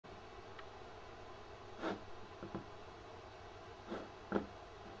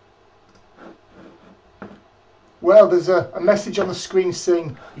Well, there's a message on the screen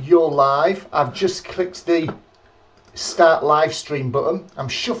saying you're live. I've just clicked the start live stream button. I'm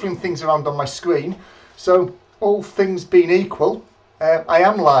shuffling things around on my screen. So all things being equal, I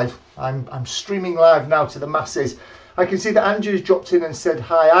am live. I'm streaming live now to the masses. I can see that Andrew's dropped in and said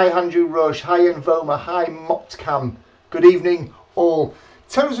hi. Hi Andrew Rush, hi Envoma, hi Motcam. Good evening all.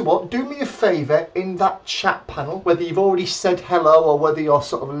 Tell us what, do me a favour in that chat panel, whether you've already said hello or whether you're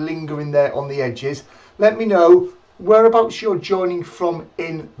sort of lingering there on the edges. Let me know whereabouts you're joining from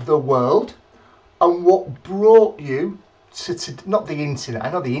in the world and what brought you to not the internet. I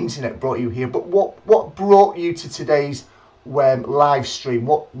know the internet brought you here, but what brought you to today's live stream?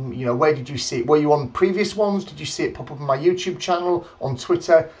 What, you know, where did you see it? Were you on previous ones? Did you see it pop up on my YouTube channel, on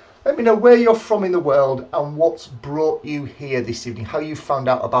Twitter? Let me know where you're from in the world and what's brought you here this evening, how you found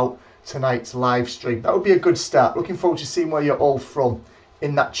out about tonight's live stream. That would be a good start. Looking forward to seeing where you're all from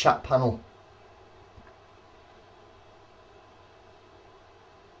in that chat panel.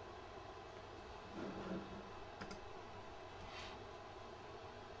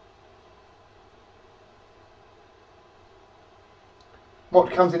 What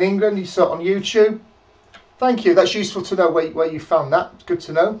comes in England, you saw it on YouTube. Thank you, that's useful to know where you found that. It's good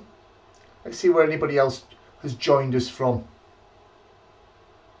to know. Let's see where anybody else has joined us from.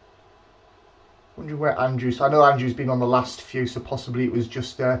 Wondering where Andrew's. I know Andrew's been on the last few, so possibly it was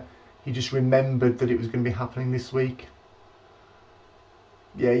just he just remembered that it was going to be happening this week.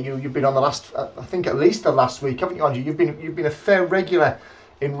 Yeah, you've been on the last, I think at least the last week, haven't you, Andrew? You've been a fair regular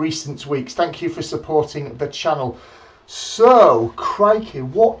in recent weeks. Thank you for supporting the channel. So, crikey,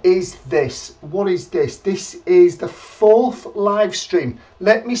 what is this? What is this? This is the 4th live stream.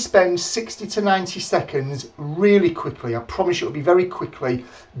 Let me spend 60 to 90 seconds really quickly, I promise you it'll be very quickly,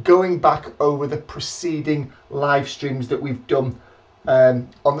 going back over the preceding live streams that we've done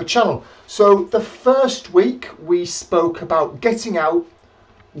on the channel. So, the first week we spoke about getting out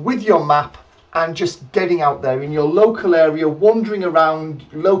with your map and just getting out there in your local area, wandering around,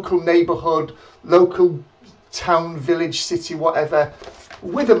 local neighbourhood, local town, village, city, whatever,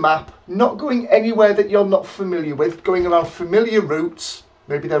 with a map, not going anywhere that you're not familiar with, going around familiar routes.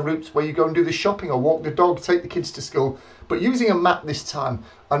 Maybe they're routes where you go and do the shopping or walk the dog, take the kids to school, but using a map this time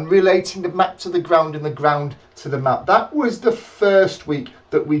and relating the map to the ground and the ground to the map. That was the first week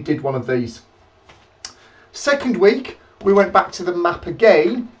that we did one of these. Second week, we went back to the map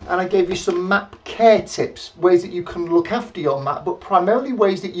again and I gave you some map care tips, ways that you can look after your map, but primarily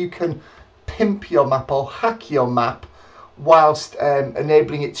ways that you can pimp your map or hack your map whilst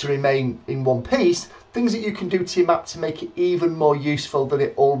enabling it to remain in one piece. Things that you can do to your map to make it even more useful than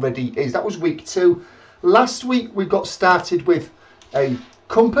it already is. That was week 2. Last week we got started with a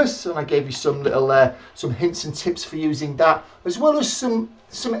compass and I gave you some little some hints and tips for using that, as well as some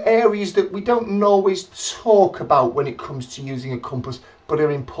areas that we don't always talk about when it comes to using a compass but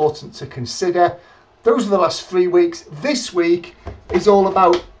are important to consider. Those are the last 3 weeks. This week is all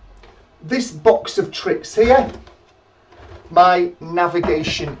about this box of tricks here, my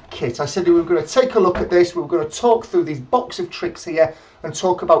navigation kit. I said we were going to take a look at this, we were going to talk through these box of tricks here and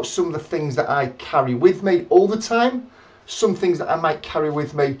talk about some of the things that I carry with me all the time, some things that I might carry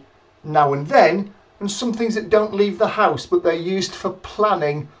with me now and then, and some things that don't leave the house but they're used for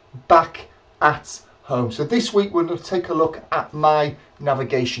planning back at home. So this week we're going to take a look at my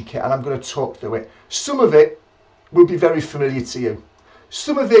navigation kit and I'm going to talk through it. Some of it will be very familiar to you.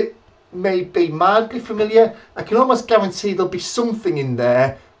 Some of it may be mildly familiar. I can almost guarantee there'll be something in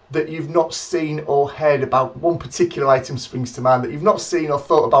there that you've not seen or heard about. One particular item springs to mind that you've not seen or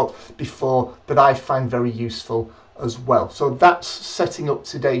thought about before that I find very useful as well. So that's setting up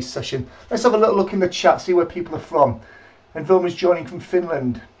today's session. Let's have a little look in the chat, see where people are from. And Vilma's joining from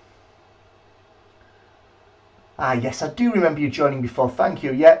Finland. Ah yes, I do remember you joining before, thank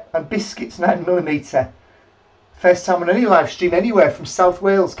you. Yeah, and Biscuits 9mm. First time on any live stream anywhere from South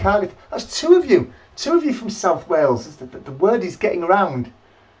Wales, Cardiff. That's 2 of you. 2 of you from South Wales. The word is getting around.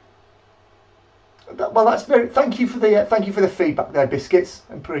 Well, that's very. Thank you for the feedback there, Biscuits.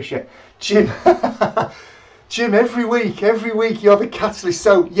 I appreciate it. Jim. Jim, every week you're the catalyst.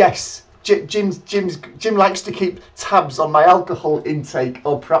 So yes, Jim likes to keep tabs on my alcohol intake,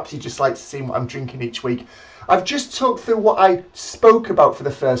 or perhaps he just likes to see what I'm drinking each week. I've just talked through what I spoke about for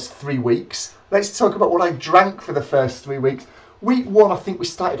the first 3 weeks. Let's talk about what I drank for the first 3 weeks. Week 1, I think we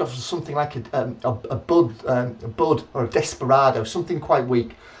started off with something like a bud or a desperado, something quite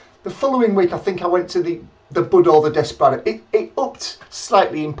weak. The following week, I think I went to the bud or the desperado. It upped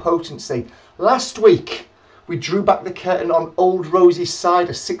slightly in potency. Last week, we drew back the curtain on Old Rosie's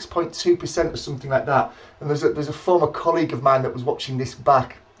cider, 6.2% or something like that. And there's a former colleague of mine that was watching this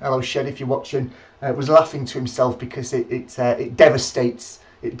back hello Shed if you're watching, was laughing to himself because it devastates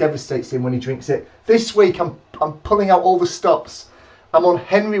him when he drinks it. This week I'm pulling out all the stops. I'm on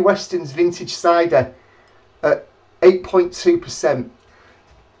Henry Weston's vintage cider at 8.2%.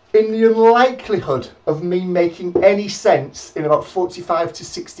 In the unlikelihood of me making any sense in about 45 to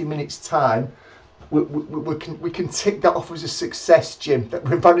 60 minutes time, we can tick that off as a success, Jim, that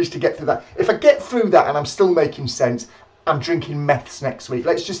we've managed to get through that. If I get through that and I'm still making sense, I'm drinking meths next week.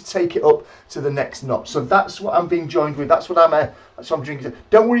 Let's just take it up to the next notch. So that's what I'm being joined with. That's what I'm drinking.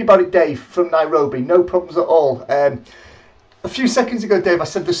 Don't worry about it, Dave from Nairobi. No problems at all. A few seconds ago, Dave, I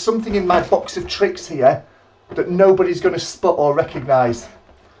said there's something in my box of tricks here that nobody's going to spot or recognise.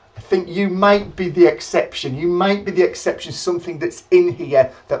 I think you might be the exception. You might be the exception. Something that's in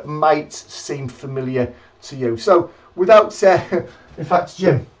here that might seem familiar to you. So without, in fact,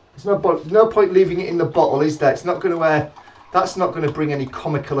 Jim, there's no point leaving it in the bottle, is there? It's not going to. That's not going to bring any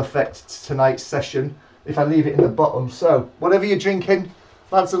comical effect to tonight's session if I leave it in the bottom. So whatever you're drinking,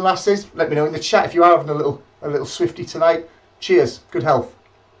 lads and lasses, let me know in the chat if you are having a little Swifty tonight. Cheers. Good health.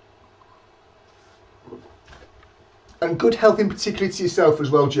 And good health in particular to yourself as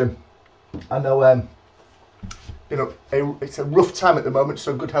well, Jim. I know, it's a rough time at the moment,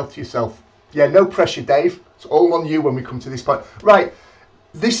 so good health to yourself. Yeah, no pressure, Dave. It's all on you when we come to this point. Right,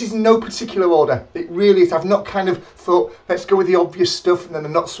 this is no particular order. It really is. I've not kind of thought, let's go with the obvious stuff and then the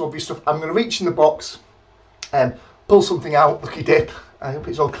not so obvious stuff. I'm going to reach in the box and pull something out. Lucky dip. I hope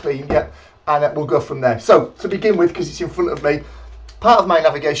it's all clean, yeah. And we'll go from there. So, to begin with, because it's in front of me, part of my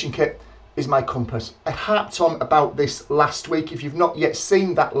navigation kit is my compass. I harped on about this last week. If you've not yet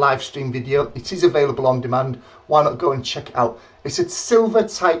seen that live stream video, it is available on demand. Why not go and check it out? It's a silver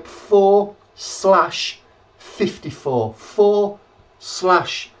type 4/54.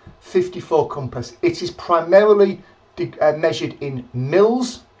 4/54 compass. It is primarily measured in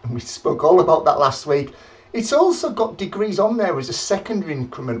mils, and we spoke all about that last week. It's also got degrees on there as a secondary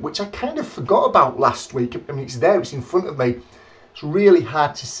increment, which I kind of forgot about last week. I mean, it's there, it's in front of me. It's really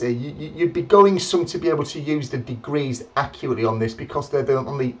hard to see. You'd be going some to be able to use the degrees accurately on this because they're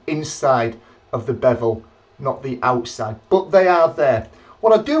on the inside of the bevel, not the outside. But they are there.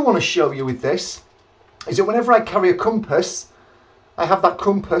 What I do want to show you with this is that whenever I carry a compass, I have that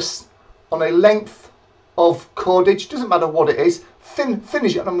compass on a length of cordage. Doesn't matter what it is. Thin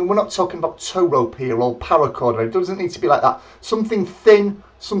as I mean, we're not talking about tow rope here or paracord. It doesn't need to be like that. Something thin,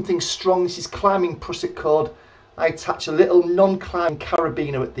 something strong. This is climbing prusik cord. I attach a little non-climbing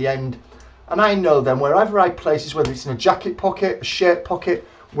carabiner at the end, and I know then wherever I place this, whether it's in a jacket pocket, a shirt pocket,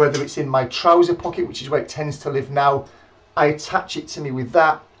 whether it's in my trouser pocket, which is where it tends to live now, I attach it to me with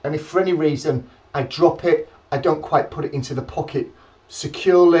that. And if for any reason I drop it, I don't quite put it into the pocket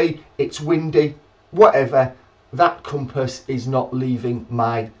securely, it's windy, whatever, that compass is not leaving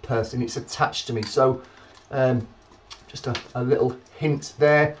my person. It's attached to me. So just a little hint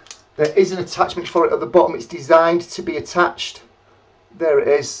there. There is an attachment for it at the bottom. It's designed to be attached. There it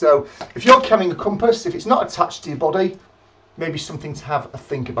is. So if you're carrying a compass, if it's not attached to your body, maybe something to have a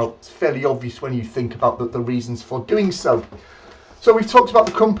think about. It's fairly obvious when you think about the reasons for doing so. So we've talked about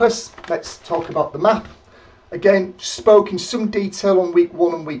the compass. Let's talk about the map. Again, spoke in some detail on week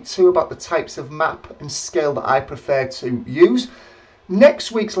 1 and week 2 about the types of map and scale that I prefer to use.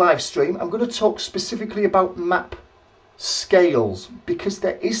 Next week's live stream, I'm going to talk specifically about map scales, because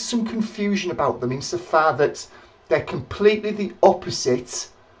there is some confusion about them insofar that they're completely the opposite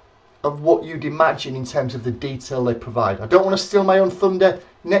of what you'd imagine in terms of the detail they provide. I don't want to steal my own thunder.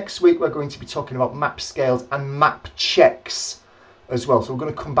 Next week we're going to be talking about map scales and map checks as well. So we're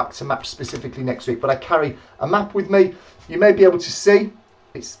going to come back to maps specifically next week. But I carry a map with me. You may be able to see,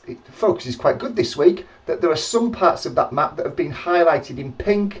 the focus is quite good this week, that there are some parts of that map that have been highlighted in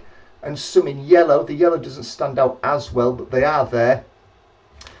pink and some in yellow. The yellow doesn't stand out as well, but they are there.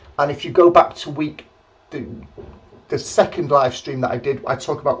 And if you go back to the second live stream that I did, I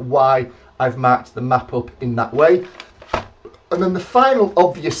talk about why I've marked the map up in that way. And then the final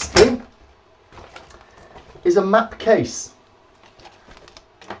obvious thing is a map case.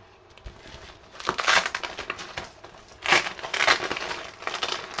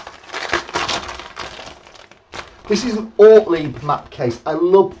 This is an Ortlieb map case. I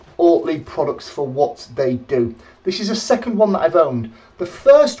love Ortlieb products for what they do. This is a second one that I've owned. The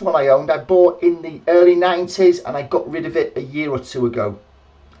first one I owned I bought in the early 90s and I got rid of it a year or two ago.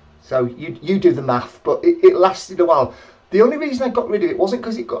 So you do the math, but it lasted a while. The only reason I got rid of it wasn't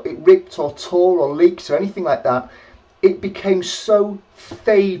because it ripped or tore or leaked or anything like that. It became so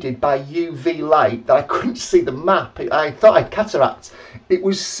faded by UV light that I couldn't see the map. I thought I had cataracts. It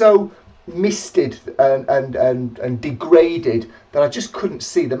was so misted and degraded that I just couldn't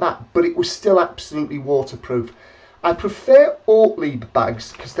see the map, but it was still absolutely waterproof. I prefer Ortlieb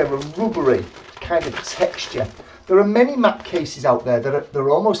bags because they're a rubbery kind of texture. There are many map cases out there that are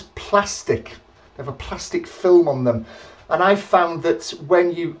almost plastic. They have a plastic film on them. And I found that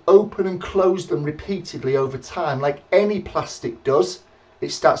when you open and close them repeatedly over time, like any plastic does,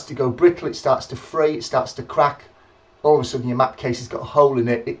 it starts to go brittle, it starts to fray, it starts to crack. All of a sudden your map case has got a hole in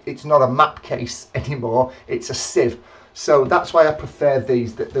it. It's not a map case anymore, it's a sieve. So that's why I prefer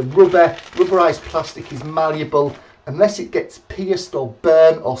these. The rubberized plastic is malleable. Unless it gets pierced or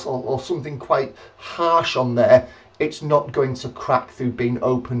burnt or something quite harsh on there, it's not going to crack through being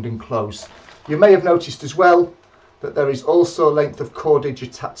opened and closed. You may have noticed as well that there is also a length of cordage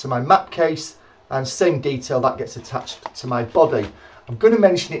attached to my map case, and same detail that gets attached to my body. I'm going to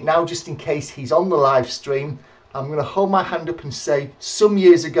mention it now just in case he's on the live stream. I'm going to hold my hand up and say some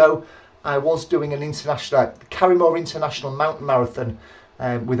years ago I was doing an international Carrymore International Mountain Marathon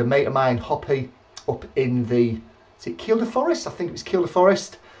with a mate of mine, Hoppy, up in the, is it Kielder Forest? I think it was Kielder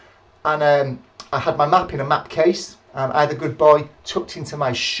Forest. And I had my map in a map case, and I had a good boy tucked into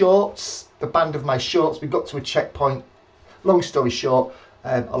my shorts, the band of my shorts. We got to a checkpoint. Long story short,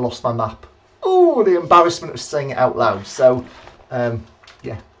 I lost my map. Oh, the embarrassment of saying it out loud. So,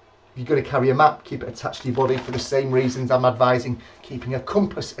 yeah, you're going to carry a map, keep it attached to your body for the same reasons I'm advising keeping a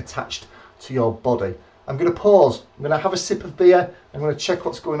compass attached to your body. I'm going to pause. I'm going to have a sip of beer. I'm going to check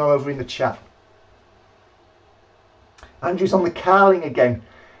what's going on over in the chat. Andrew's on the carling again.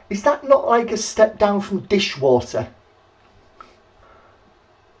 Is that not like a step down from dishwater?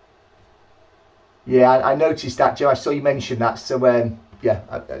 Yeah, I noticed that, Joe. I saw you mention that. So, yeah,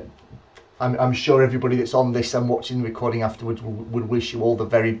 I'm sure everybody that's on this and watching the recording afterwards would wish you all the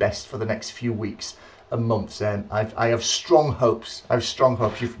very best for the next few weeks and months. I have strong hopes. I have strong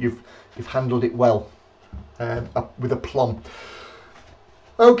hopes. You've handled it well, with aplomb.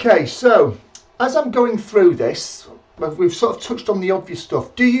 Okay, so as I'm going through this, we've sort of touched on the obvious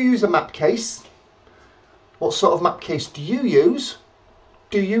stuff. Do you use a map case? What sort of map case do you use?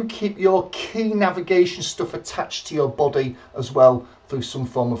 Do you keep your key navigation stuff attached to your body as well through some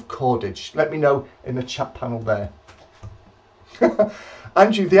form of cordage? Let me know in the chat panel there.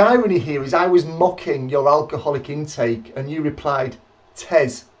 Andrew, the irony here is I was mocking your alcoholic intake and you replied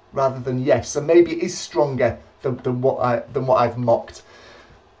Tez rather than yes. So maybe it is stronger than what I've mocked.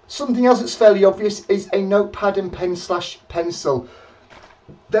 Something else that's fairly obvious is a notepad and pen/pencil.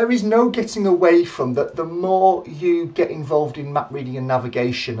 There is no getting away from that. The more you get involved in map reading and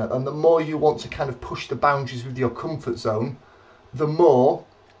navigation, and the more you want to kind of push the boundaries with your comfort zone, the more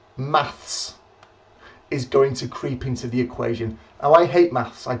maths is going to creep into the equation. Now, I hate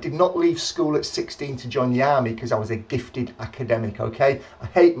maths. I did not leave school at 16 to join the army because I was a gifted academic, okay? I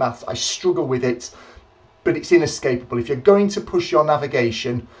hate maths. I struggle with it, but it's inescapable. If you're going to push your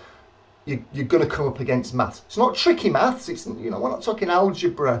navigation, you're going to come up against maths. It's not tricky maths. It's, you know, we're not talking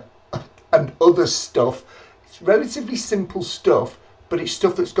algebra and other stuff. It's relatively simple stuff, but it's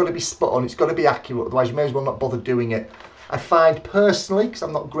stuff that's got to be spot on. It's got to be accurate. Otherwise, you may as well not bother doing it. I find personally, because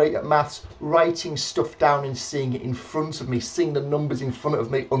I'm not great at maths, writing stuff down and seeing it in front of me, seeing the numbers in front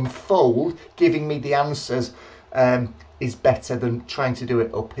of me unfold, giving me the answers, is better than trying to do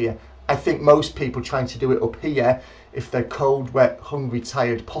it up here. I think most people trying to do it up here, if they're cold, wet, hungry,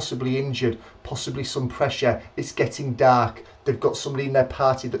 tired, possibly injured, possibly some pressure, it's getting dark, they've got somebody in their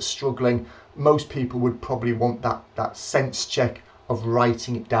party that's struggling, most people would probably want that sense check of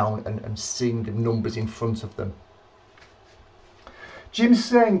writing it down and seeing the numbers in front of them. Jim's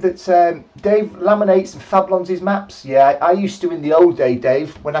saying that Dave laminates and fablons his maps. Yeah, I used to in the old day,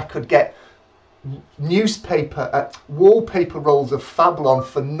 Dave, when I could get newspaper, wallpaper rolls of Fablon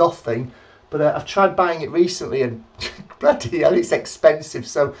for nothing, but I've tried buying it recently and bloody hell, it's expensive.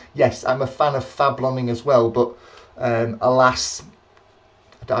 So yes, I'm a fan of Fabloning as well, but alas,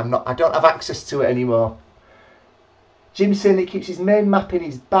 I don't have access to it anymore. Jim saying he keeps his main map in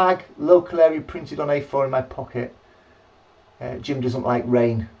his bag, local area printed on A4 in my pocket. Jim doesn't like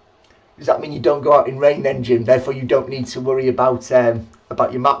rain. Does that mean you don't go out in rain then, Jim? Therefore, you don't need to worry about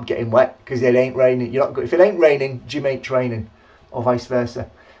your map getting wet because it ain't raining. You're not good. If it ain't raining, Jim ain't training, or vice versa.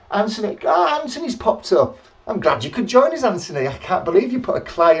 Anthony's popped up. I'm glad you could join us, Anthony. I can't believe you put a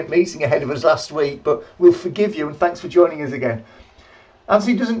client meeting ahead of us last week, but we'll forgive you and thanks for joining us again.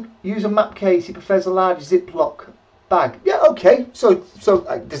 Anthony doesn't use a map case. He prefers a large Ziploc bag. Yeah, okay. So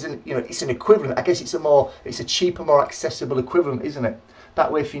there's an, you know, it's an equivalent. I guess it's a cheaper, more accessible equivalent, isn't it?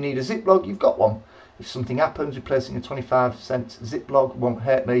 That way, if you need a Ziploc, you've got one. If something happens, replacing a 25-cent Ziploc won't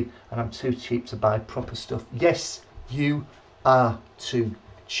hurt me, and I'm too cheap to buy proper stuff. Yes, you are too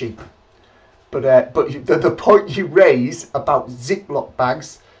cheap. But the point you raise about Ziploc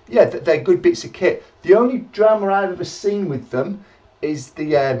bags, yeah, they're good bits of kit. The only drama I've ever seen with them is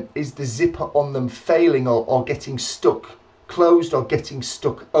the zipper on them failing or getting stuck closed or getting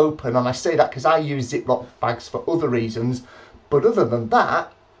stuck open. And I say that because I use Ziploc bags for other reasons. But other than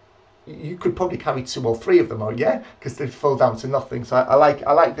that, you could probably carry 2 or 3 of them, or yeah, because they fall down to nothing. So I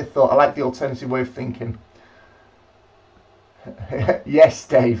like the thought. I like the alternative way of thinking. Yes,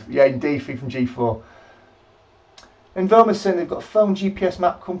 Dave. Yeah, indeed, free from G4. And Velma's saying they've got a phone, GPS,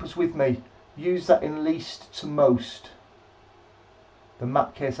 map, compass with me. Use that in least to most. The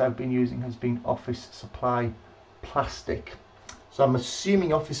map case I've been using has been office supply plastic. So I'm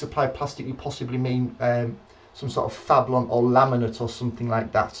assuming office supply plastic, you possibly mean some sort of Fablon or laminate or something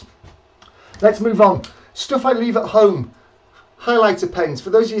like that. Let's move on. Stuff I leave at home. Highlighter pens. For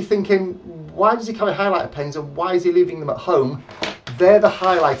those of you thinking, why does he carry highlighter pens and why is he leaving them at home? They're the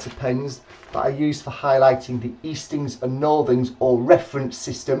highlighter pens that I use for highlighting the eastings and northings or reference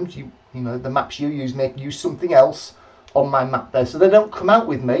systems. You know, the maps you use make use something else on my map there. So they don't come out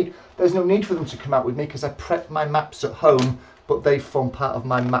with me. There's no need for them to come out with me because I prep my maps at home, but they form part of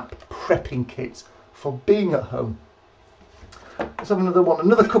my map prepping kit for being at home. Let's have another one.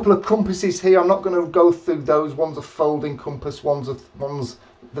 Another couple of compasses here. I'm not going to go through those. One's a folding compass. The one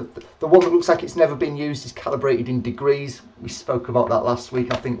that looks like it's never been used is calibrated in degrees. We spoke about that last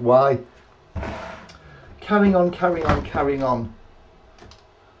week. I think why. Carrying on.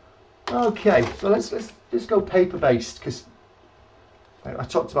 Okay, so let's go paper based because I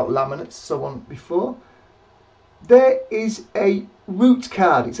talked about laminates so on before. There is a route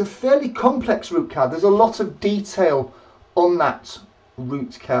card. It's a fairly complex route card. There's a lot of detail on that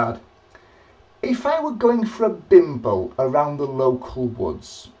route card. If I were going for a bimble around the local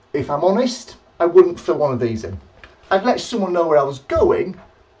woods, if I'm honest, I wouldn't fill one of these in. I'd let someone know where I was going,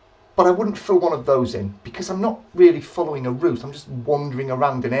 but I wouldn't fill one of those in because I'm not really following a route. I'm just wandering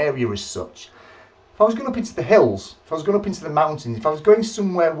around an area as such. If I was going up into the hills, if I was going up into the mountains, if I was going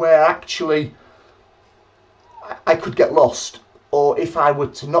somewhere where actually I could get lost, or if I were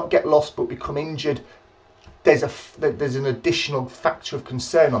to not get lost but become injured, there's an additional factor of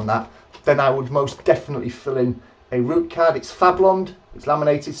concern on that, then I would most definitely fill in a route card. It's Fabloned, it's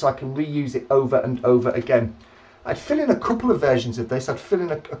laminated, so I can reuse it over and over again. I'd fill in a couple of versions of this. I'd fill in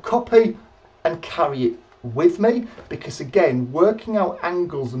a copy and carry it with me because, again, working out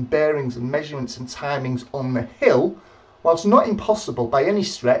angles and bearings and measurements and timings on the hill, while it's not impossible by any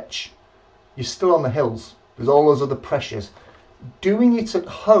stretch, you're still on the hills. There's all those other pressures. Doing it at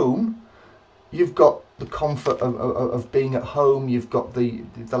home, you've got the comfort of being at home. You've got the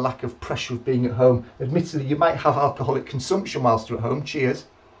lack of pressure of being at home. Admittedly, you might have alcoholic consumption whilst you're at home. Cheers.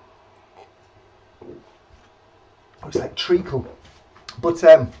 It's like treacle, but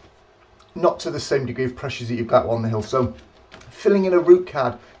not to the same degree of pressures that you've got on the hill. So filling in a route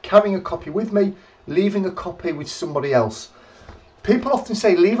card, carrying a copy with me, leaving a copy with somebody else. People often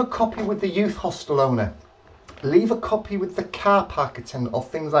say leave a copy with the youth hostel owner, leave a copy with the car park attendant or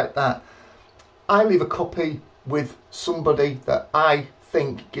things like that. I leave a copy with somebody that I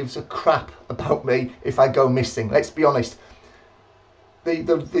think gives a crap about me if I go missing. Let's be honest.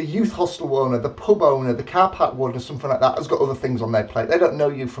 The youth hostel owner, the pub owner, the car park warden or something like that has got other things on their plate. They don't know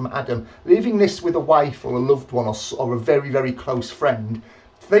you from Adam. Leaving this with a wife or a loved one or a very, very close friend,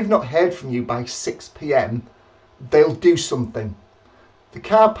 if they've not heard from you by 6 p.m, they'll do something. The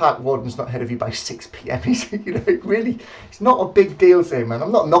car park warden's not heard of you by 6 p.m. You know, really, it's not a big deal to him, man.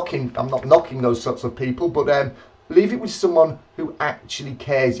 I'm not knocking those sorts of people, but leave it with someone who actually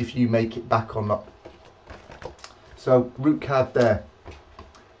cares if you make it back or not. So route card there.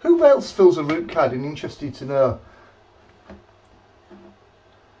 Who else fills a route card? And interested to know.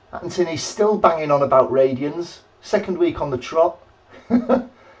 Anthony's still banging on about radians. Second week on the trot.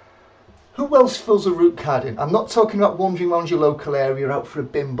 Who else fills a route card in? I'm not talking about wandering around your local area out for a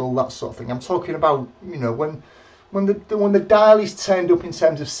bimble, that sort of thing. I'm talking about, you know, when the dial is turned up in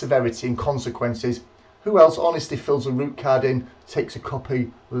terms of severity and consequences. Who else honestly fills a route card in, takes a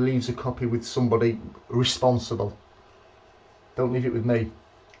copy, leaves a copy with somebody responsible? Don't leave it with me.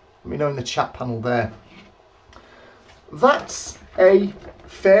 Let me know in the chat panel there. That's a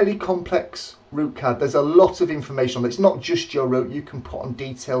fairly complex route card. There's a lot of information on it. It's not just your route. You can put on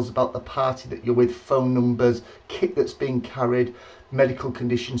details about the party that you're with, phone numbers, kit that's being carried, medical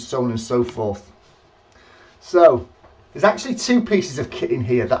conditions, so on and so forth. So there's actually 2 pieces of kit in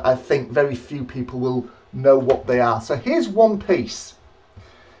here that I think very few people will know what they are. So here's one piece.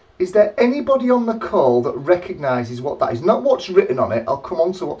 Is there anybody on the call that recognises what that is? Not what's written on it. I'll come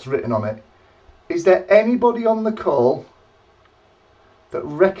on to what's written on it. Is there anybody on the call that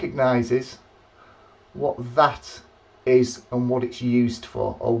recognises what that is and what it's used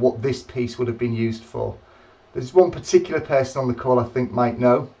for, or what this piece would have been used for. There's one particular person on the call I think might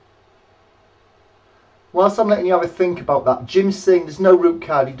know. Whilst I'm letting you have a think about that, Jim's saying there's no root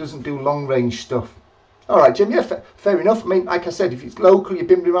card, he doesn't do long range stuff. Alright Jim, yeah, fair enough. I mean, like I said, if it's local, you've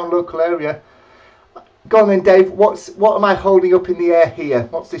been around local area. Go on then Dave, what am I holding up in the air here?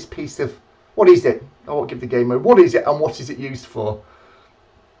 What's this piece of, what is it? I won't give the game away. What is it and what is it used for?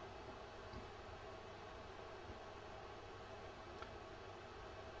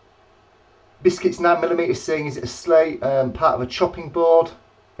 Biscuits 9mm saying, is it a sleigh, part of a chopping board?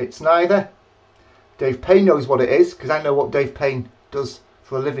 It's neither. Dave Payne knows what it is, because I know what Dave Payne does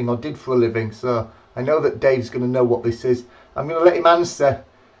for a living, or did for a living, so I know that Dave's going to know what this is. I'm going to let him answer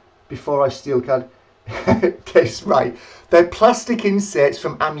before I steal card. Dave's right. They're plastic inserts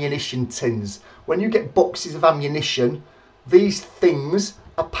from ammunition tins. When you get boxes of ammunition, these things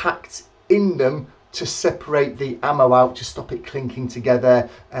are packed in them to separate the ammo out, to stop it clinking together,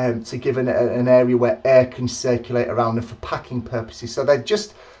 to give an area where air can circulate around them for packing purposes. So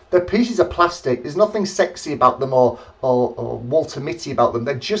they're pieces of plastic. There's nothing sexy about them or Walter Mitty about them.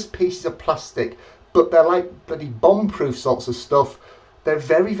 They're just pieces of plastic, but they're like bloody bomb-proof sorts of stuff. They're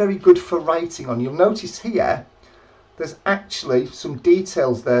very, very good for writing on. You'll notice here, there's actually some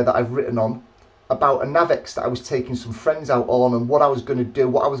details there that I've written on about a Navex that I was taking some friends out on, and what I was going to do,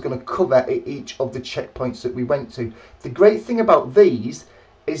 what I was going to cover at each of the checkpoints that we went to. The great thing about these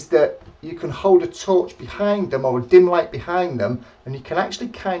is that you can hold a torch behind them or a dim light behind them, and you can actually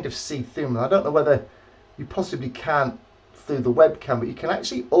kind of see through them. I don't know whether you possibly can't through the webcam, but you can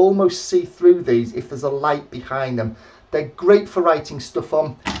actually almost see through these if there's a light behind them. They're great for writing stuff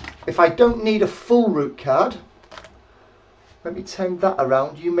on. If I don't need a full root card, let me turn that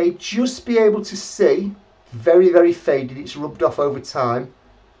around. You may just be able to see, very, very faded, it's rubbed off over time,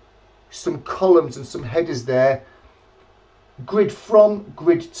 some columns and some headers there. Grid from,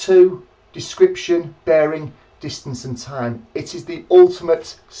 grid to, description, bearing, distance and time. It is the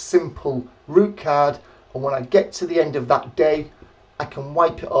ultimate simple route card, and when I get to the end of that day, I can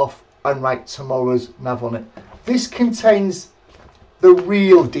wipe it off and write tomorrow's nav on it. This contains the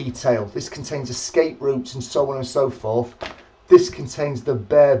real detail. This contains escape routes and so on and so forth. This contains the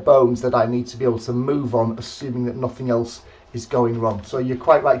bare bones that I need to be able to move on, assuming that nothing else is going wrong. So you're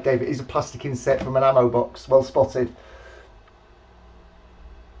quite right, David. It is a plastic insert from an ammo box. Well spotted.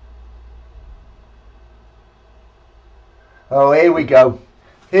 Oh, here we go.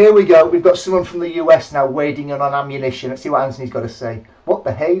 Here we go. We've got someone from the US now wading in on ammunition. Let's see what Anthony's got to say. What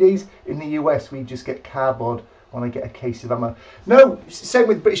the Hades? In the US, we just get cardboard when I get a case of ammo. No, same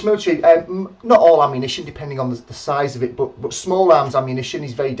with British military. Not all ammunition, depending on the size of it, but small arms ammunition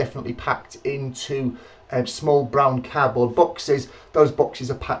is very definitely packed into small brown cardboard boxes. Those boxes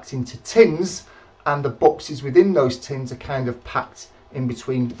are packed into tins, and the boxes within those tins are kind of packed in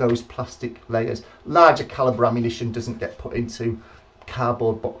between those plastic layers. Larger caliber ammunition doesn't get put into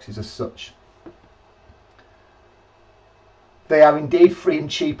cardboard boxes as such. They are indeed free and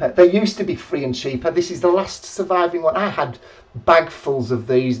cheaper. They used to be free and cheaper. This is the last surviving one. I had bagfuls of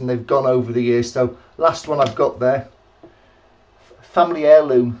these and they've gone over the years. So last one I've got there. Family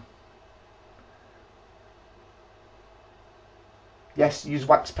heirloom. Yes, use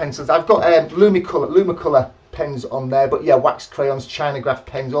wax pencils. I've got Lumicolor pens on there. But yeah, wax crayons, Chinograph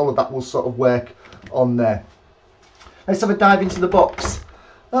pens, all of that will sort of work on there. Let's have a dive into the box.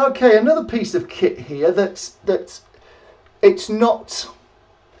 Okay, another piece of kit here that's it's not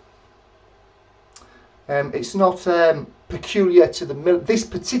peculiar to the this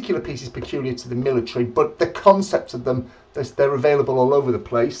particular piece is peculiar to the military, but the concepts of them, they're available all over the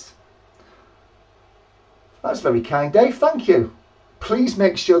place. That's very kind, Dave, thank you. Please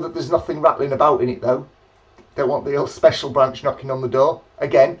make sure that there's nothing rattling about in it though. Don't want the old special branch knocking on the door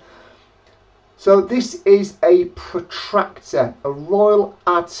again. So this is a protractor, a Royal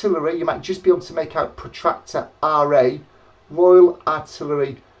Artillery. You might just be able to make out protractor RA, Royal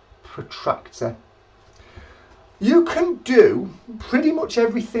Artillery protractor. You can do pretty much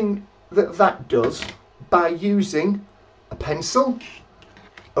everything that does by using a pencil,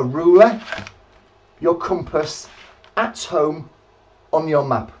 a ruler, your compass at home on your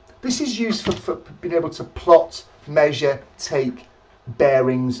map. This is used for being able to plot, measure, take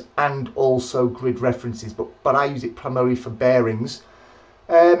bearings and also grid references, but I use it primarily for bearings.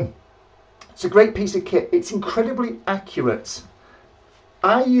 It's a great piece of kit. It's incredibly accurate.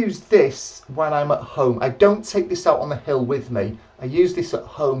 I use this when I'm at home. I don't take this out on the hill with me. I use this at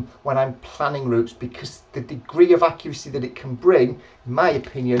home when I'm planning routes because the degree of accuracy that it can bring, in my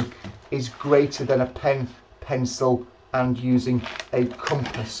opinion, is greater than a pen, pencil and using a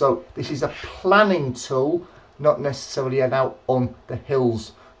compass. So this is a planning tool, not necessarily an out on the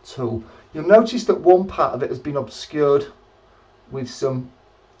hills tool. You'll notice that one part of it has been obscured with some,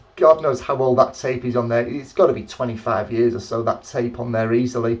 God knows how old that tape is on there. It's got to be 25 years or so, that tape on there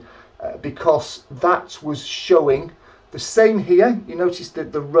easily, because that was showing the same here. You notice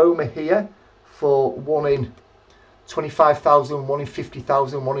that the Roma here for 1 in 25,000, 1 in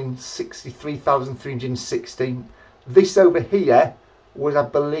 50,000, 1 in 63,360. This over here was, I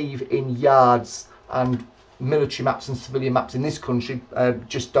believe, in yards, and military maps and civilian maps in this country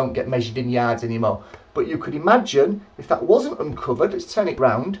just don't get measured in yards anymore. But you could imagine if that wasn't uncovered, let's turn it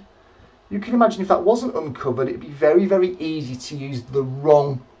round, you can imagine if that wasn't uncovered, it'd be very, very easy to use the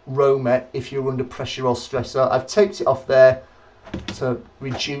wrong Roma if you're under pressure or stress. So I've taped it off there to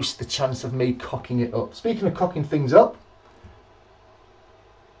reduce the chance of me cocking it up. Speaking of cocking things up,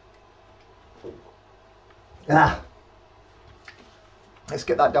 let's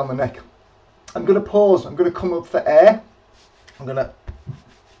get that down the neck. I'm going to pause. I'm going to come up for air. I'm going to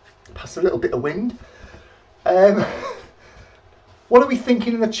pass a little bit of wind. What are we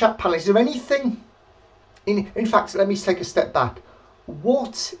thinking in the chat panel? Is there anything in fact, let me take a step back.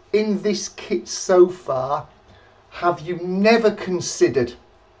 What in this kit so far have you never considered?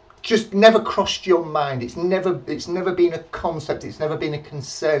 Just never crossed your mind. It's never been a concept. It's never been a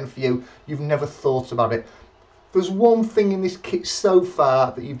concern for you. You've never thought about it. There's one thing in this kit so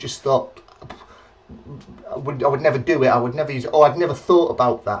far that you've just thought, I would never do it, I would never use it, or I've never thought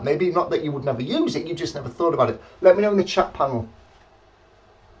about that. Maybe not that you would never use it, you just never thought about it. Let me know in the chat panel.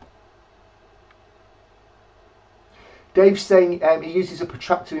 Dave's saying he uses a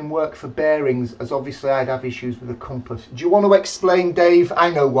protractor in work for bearings, as obviously I'd have issues with a compass. Do you want to explain, Dave? I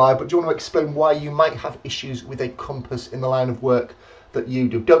know why, but do you want to explain why you might have issues with a compass in the line of work that you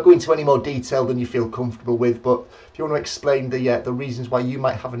do? Don't go into any more detail than you feel comfortable with, but if you want to explain the reasons why you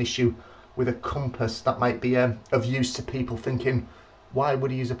might have an issue with a compass, that might be of use to people thinking, why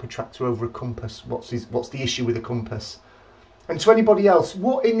would he use a protractor over a compass? What's the issue with a compass? And to anybody else,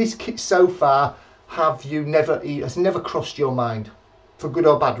 what in this kit so far has never crossed your mind, for good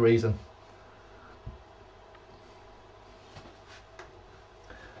or bad reason?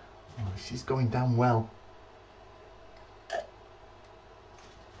 Oh, this is going down well.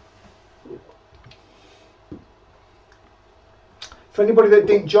 For anybody that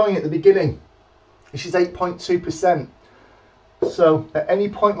didn't join at the beginning, this is 8.2%. So at any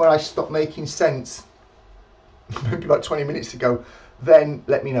point where I stop making sense, maybe about 20 minutes ago, then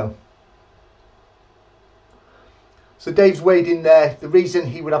let me know. So Dave's weighed in there. The reason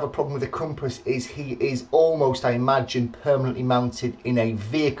he would have a problem with a compass is he is almost, I imagine, permanently mounted in a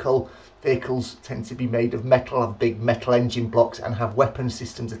vehicle. Vehicles tend to be made of metal, have big metal engine blocks and have weapon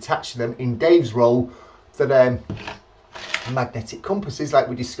systems attached to them. In Dave's role, that magnetic compasses, like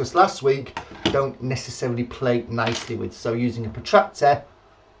we discussed last week, don't necessarily play nicely with. So using a protractor,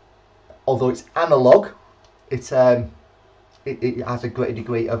 although it's analog, it has a greater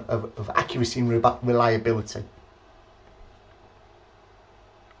degree of accuracy and reliability.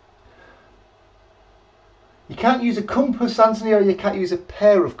 You can't use a compass, Anthony, or you can't use a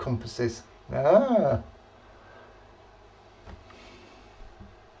pair of compasses.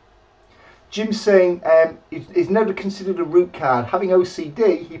 Jim's saying he's never considered a route card. Having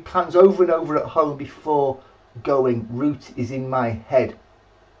OCD, he plans over and over at home before going. Route is in my head.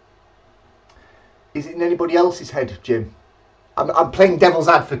 Is it in anybody else's head, Jim? I'm playing devil's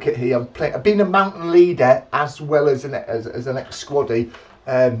advocate here. I've been a mountain leader as well as an ex-squaddy.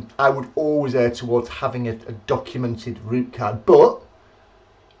 I would always err towards having a documented route card, but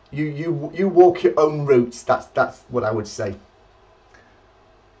you walk your own routes. That's what I would say.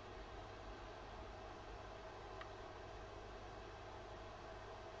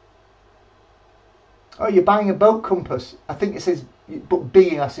 Oh, you're buying a boat compass. I think it says, but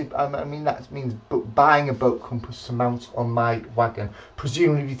I mean that means but buying a boat compass to mount on my wagon,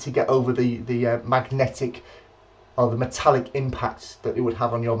 presumably to get over the magnetic or the metallic impacts that it would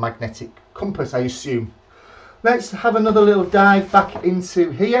have on your magnetic compass, I assume. Let's have another little dive back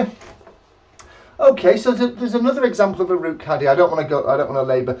into here. Okay, so there's another example of a route card here. I don't want to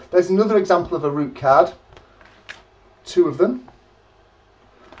labour. There's another example of a route card. Two of them.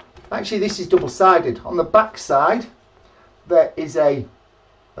 Actually, this is double-sided. On the back side, there is an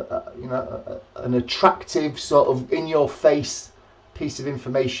attractive sort of in-your-face piece of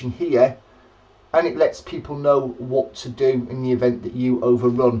information here, and it lets people know what to do in the event that you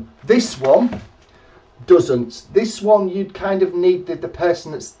overrun. This one doesn't. This one, you'd kind of need the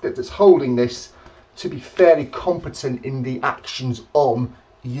person that's holding this to be fairly competent in the actions on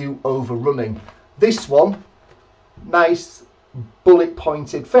you overrunning. This one, nice bullet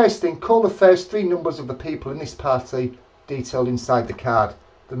pointed. First thing, call the first 3 numbers of the people in this party detailed inside the card.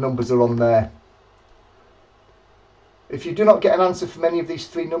 The numbers are on there. If you do not get an answer from any of these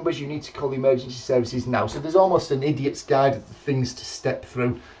 3 numbers, you need to call the emergency services now. So there's almost an idiot's guide of the things to step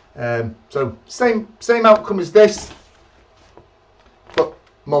through. So same outcome as this, but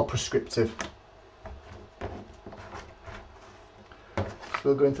more prescriptive.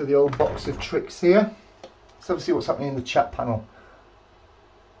 We'll go into the old box of tricks here. Let's have a see what's happening in the chat panel.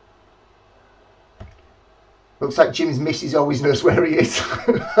 Looks like Jim's missus always knows where he is.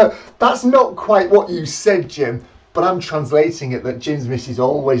 That's not quite what you said, Jim, but I'm translating it that Jim's missus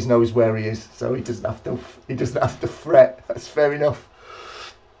always knows where he is, so he doesn't have to fret. That's fair enough.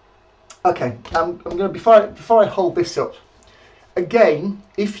 Okay, I'm going to before I hold this up. Again,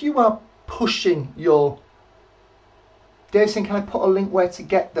 if you are pushing your, Dave saying, can I put a link where to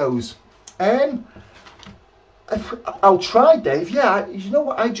get those? I'll try, Dave. Yeah, you know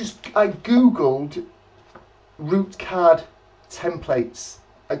what? I googled root card templates.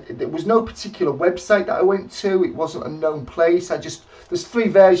 There was no particular website that I went to. It wasn't a known place. There's 3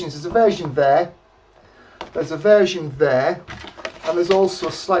 versions. There's a version there. There's a version there. And there's also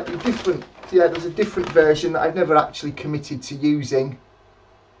a slightly different, there's a different version that I've never actually committed to using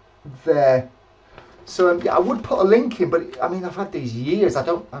there. So yeah, I would put a link in, but I mean, I've had these years. I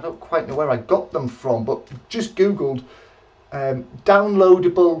don't quite know where I got them from, but just Googled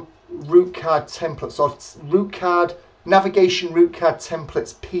downloadable root card templates, or root card navigation root card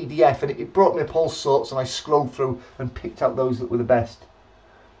templates PDF, and it brought me up all sorts, and I scrolled through and picked out those that were the best.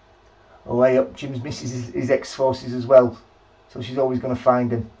 Away up, Jim's missus is ex-forces as well, so she's always going to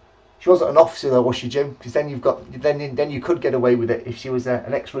find him. She wasn't an officer though, was she, Jim? Because then then you could get away with it if she was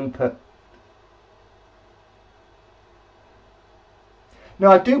an ex-Rupert. No,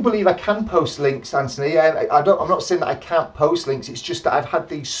 I do believe I can post links, Anthony. I'm not saying that I can't post links. It's just that I've had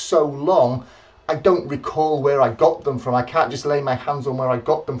these so long, I don't recall where I got them from. I can't just lay my hands on where I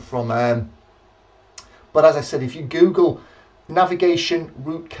got them from. But as I said, if you Google navigation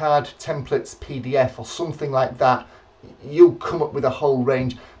root card templates PDF or something like that, you'll come up with a whole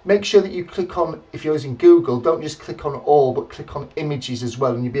range. Make sure that you click on, if you're using Google, don't just click on all, but click on images as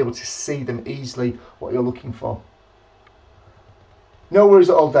well, and you'll be able to see them easily, what you're looking for. No worries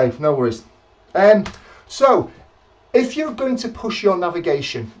at all, Dave, no worries. So, if you're going to push your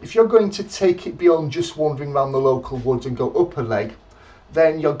navigation, if you're going to take it beyond just wandering around the local woods and go up a leg,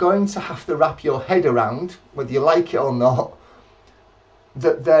 then you're going to have to wrap your head around, whether you like it or not,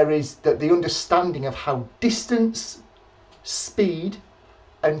 that the understanding of how distance, speed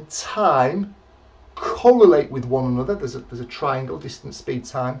and time correlate with one another. There's a triangle, distance, speed,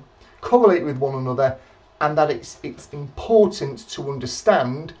 time, correlate with one another, and that it's important to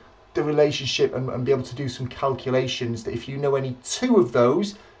understand the relationship and be able to do some calculations, that if you know any 2 of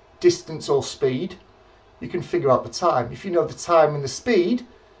those, distance or speed, you can figure out the time. If you know the time and the speed,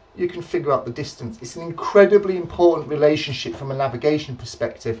 you can figure out the distance. It's an incredibly important relationship from a navigation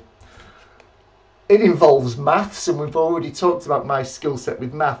perspective. It involves maths, and we've already talked about my skill set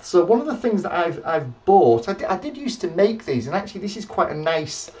with maths. So one of the things that I've bought, I did used to make these, and actually this is quite a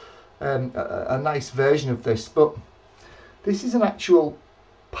nice version of this, but this is an actual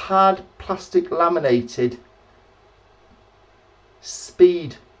plastic laminated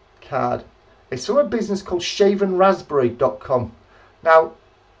speed card. It's from a business called shavenraspberry.com. Now,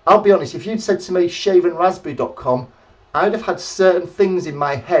 I'll be honest, if you'd said to me shavenraspberry.com, I'd have had certain things in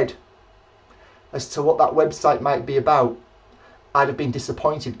my head as to what that website might be about. I'd have been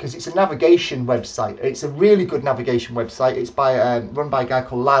disappointed, because it's a navigation website. It's a really good navigation website. It's run by a guy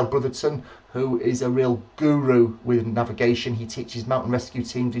called Lyle Brotherton, who is a real guru with navigation. He teaches mountain rescue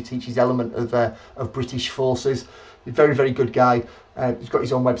teams. He teaches element of British forces. He's a very, very good guy. He's got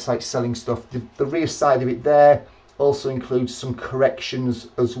his own website selling stuff. The rear side of it there also includes some corrections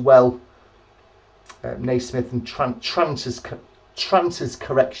as well. Naismith and Tranter's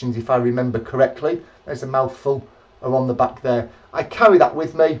corrections, if I remember correctly. There's a mouthful along the back there. I carry that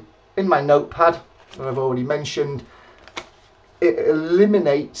with me in my notepad that I've already mentioned. It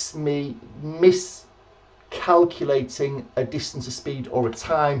eliminates me miscalculating a distance, a speed or a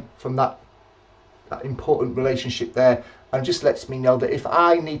time from that important relationship there, and just lets me know that if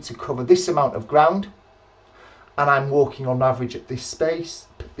I need to cover this amount of ground and I'm walking on average at this pace,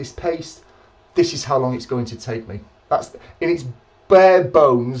 this is how long it's going to take me. That's in its bare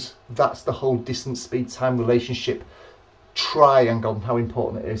bones, that's the whole distance, speed, time relationship triangle, how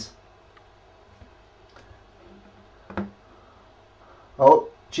important it is. Oh,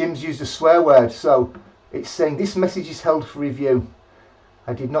 Jim's used a swear word, so it's saying this message is held for review.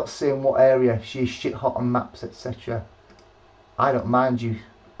 I did not see in what area. She is shit hot on maps, etc. I don't mind you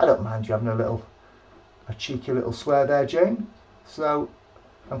having a cheeky little swear there, Jane. So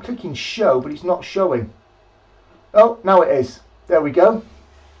I'm clicking show, but it's not showing. Oh, now it is. There we go.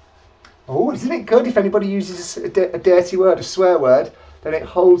 Oh, isn't it good if anybody uses a dirty word, a swear word, then it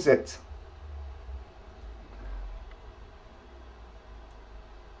holds it.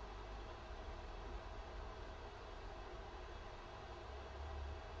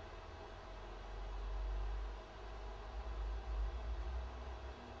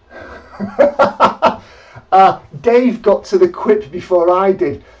 Dave got to the quip before I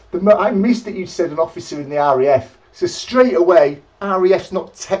did. I missed that you said an officer in the RAF. So straight away, RAF's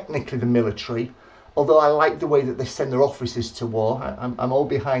not technically the military, although I like the way that they send their officers to war. I'm all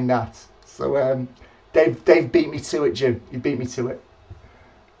behind that. So Dave beat me to it, Jim. He beat me to it.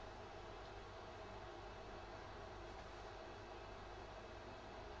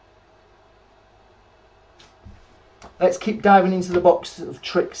 Let's keep diving into the box of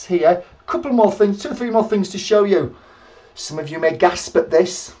tricks here. A couple more things, 2 or 3 more things to show you. Some of you may gasp at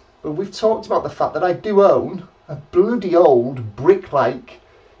this, but we've talked about the fact that I do own a bloody old brick-like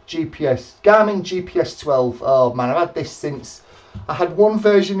GPS, Garmin GPS 12. Oh man, I've had this since, I had one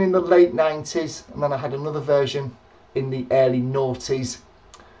version in the late 90s and then I had another version in the early noughties.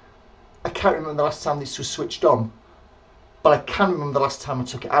 I can't remember the last time this was switched on, but I can remember the last time I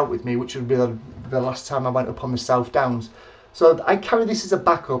took it out with me, which would be the last time I went up on the South Downs. So I carry this as a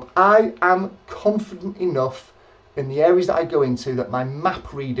backup. I am confident enough in the areas that I go into that my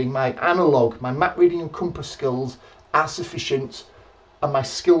map reading, my map reading and compass skills are sufficient, and my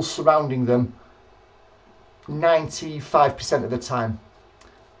skills surrounding them 95% of the time.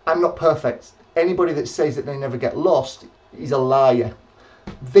 I'm not perfect. Anybody that says that they never get lost is a liar.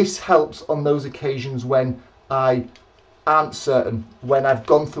 This helps on those occasions when I aren't certain, when I've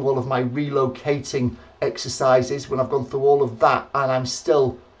gone through all of my relocating exercises, when I've gone through all of that and I'm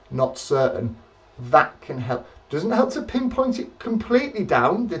still not certain. That can help. Doesn't help to pinpoint it completely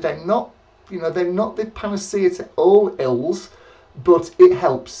down. They're not, they're not the panacea to all ills, but it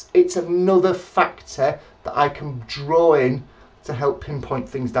helps. It's another factor that I can draw in to help pinpoint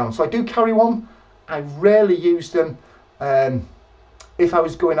things down. So I do carry one. I rarely use them. If I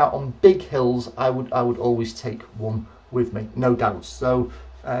was going out on big hills, I would always take one with me, no doubt. So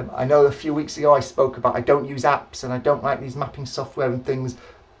I know a few weeks ago I spoke about I don't use apps and I don't like these mapping software and things,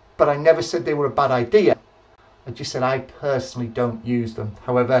 but I never said they were a bad idea. I just said I personally don't use them.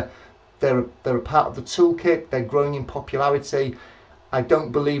 However, they're a part of the toolkit. They're growing in popularity. I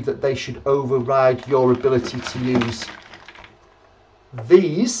don't believe that they should override your ability to use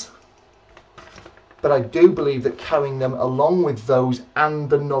these, but I do believe that carrying them along with those and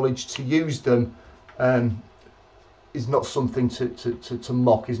the knowledge to use them is not something to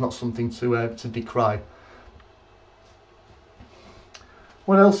mock, is not something to decry.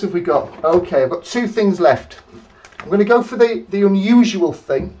 What else have we got? Okay, I've got 2 things left. I'm going to go for the unusual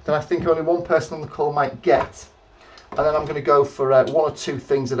thing that I think only one person on the call might get. And then I'm going to go for 1 or 2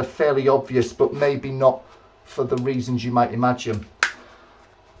 things that are fairly obvious, but maybe not for the reasons you might imagine.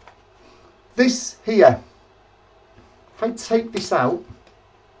 This here, if I take this out,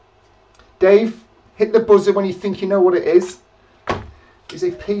 Dave, hit the buzzer when you think you know what it is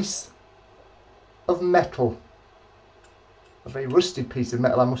a piece of metal. A very rusted piece of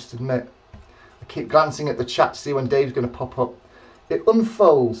metal, I must admit. I keep glancing at the chat to see when Dave's going to pop up. It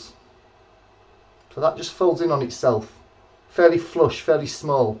unfolds. So that just folds in on itself. Fairly flush, fairly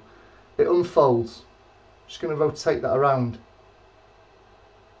small. It unfolds. Just going to rotate that around.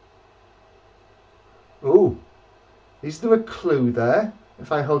 Oh, is there a clue there?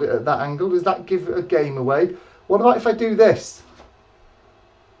 If I hold it at that angle, does that give a game away? What about if I do this?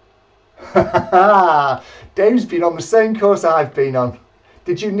 Dave's been on the same course I've been on.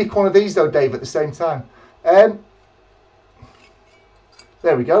 Did you nick one of these though, Dave, at the same time? There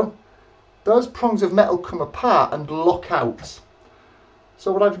we go. Those prongs of metal come apart and lock out.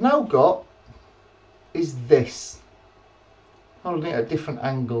 So what I've now got is this. Holding it at different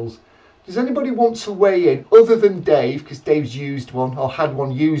angles. Does anybody want to weigh in, other than Dave, because Dave's used one or had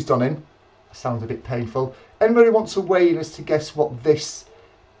one used on him? That sounds a bit painful. Anybody want to weigh in as to guess what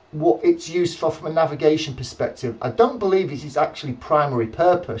it's used for from a navigation perspective? I don't believe it's its actually primary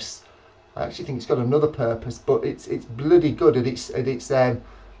purpose. I actually think it's got another purpose, but it's bloody good at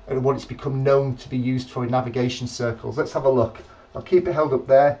what it's become known to be used for in navigation circles. Let's have a look. I'll keep it held up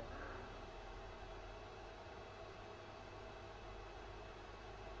there.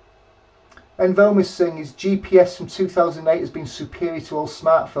 And Velma's saying his GPS from 2008 has been superior to all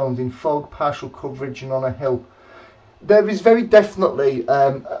smartphones in fog, partial coverage and on a hill. there is very definitely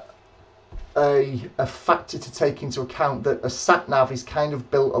a factor to take into account, that a sat nav is kind of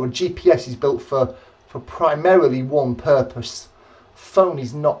built, or a GPS is built for primarily one purpose. Phone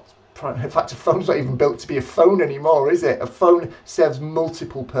is not. In fact, a phone's not even built to be a phone anymore, is it? A phone serves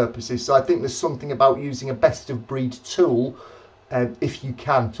multiple purposes. So I think there's something about using a best of breed tool if you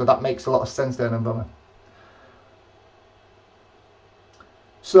can. So that makes a lot of sense there, Nambama.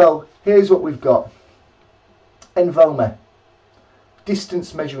 So here's what we've got. Envoma.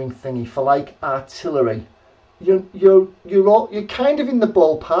 Distance measuring thingy for like artillery. You're kind of in the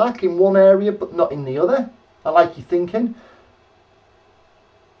ballpark in one area but not in the other. I like your thinking.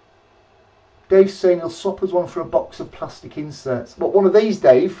 Dave's saying he'll swap us one for a box of plastic inserts. But one of these,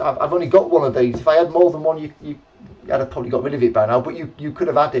 Dave, I've only got one of these. If I had more than one, I'd have probably got rid of it by now, but you could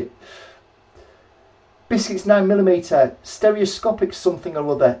have had it. Biscuits 9mm, stereoscopic something or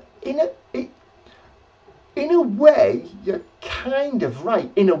other. In a way, you're kind of right.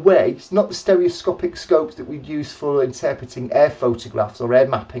 In a way, it's not the stereoscopic scopes that we'd use for interpreting air photographs or air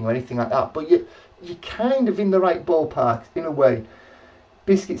mapping or anything like that. But you're kind of in the right ballpark, in a way.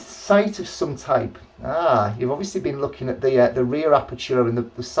 Biscuit's sight of some type. Ah, you've obviously been looking at the rear aperture and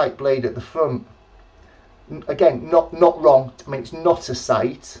the sight blade at the front. Again, not wrong. I mean, it's not a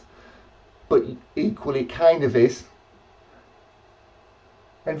sight, but equally it kind of is.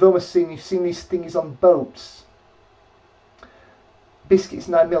 And Voma's seen, you've seen these things on boats. Biscuits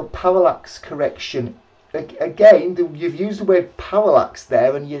 9mm parallax correction. Again, you've used the word parallax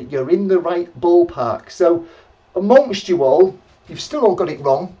there, and you're in the right ballpark. So amongst you all, you've still all got it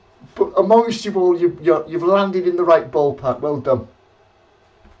wrong, but amongst you all, you've landed in the right ballpark. Well done.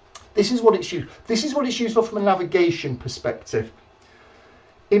 This is what it's used. This is what it's used for from a navigation perspective.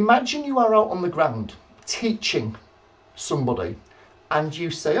 Imagine you are out on the ground teaching somebody, and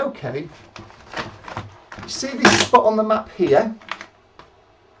you say, okay, see this spot on the map here?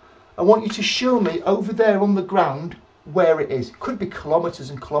 I want you to show me over there on the ground where it is. It could be kilometres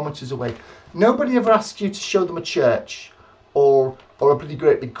and kilometres away. Nobody ever asks you to show them a church or a pretty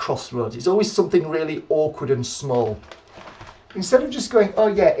great big crossroads. It's always something really awkward and small. Instead of just going, oh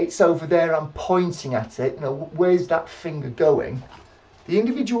yeah, it's over there, I'm pointing at it, you know, where's that finger going? The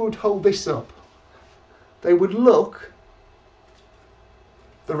individual would hold this up. They would look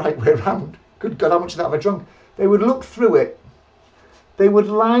the right way around. Good God, how much of that have I drunk? They would look through it. They would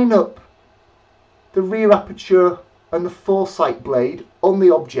line up the rear aperture and the foresight blade on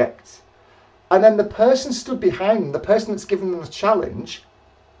the object. And then the person stood behind them, the person that's given them the challenge,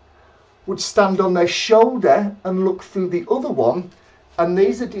 would stand on their shoulder and look through the other one. And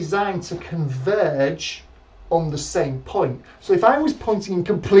these are designed to converge on the same point. So if I was pointing in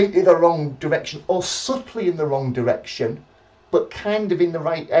completely the wrong direction or subtly in the wrong direction, but kind of in the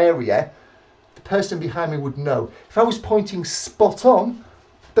right area, the person behind me would know. If I was pointing spot on,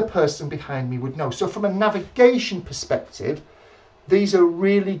 the person behind me would know. So from a navigation perspective, these are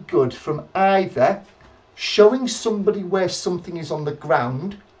really good from either showing somebody where something is on the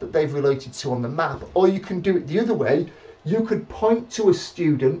ground that they've related to on the map, or you can do it the other way. You could point to a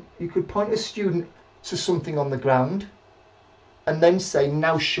student, to something on the ground and then say,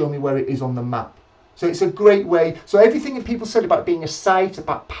 now show me where it is on the map. So it's a great way. So everything that people said about being a sight,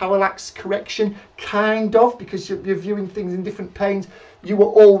 about parallax correction, kind of, because you're viewing things in different planes, you were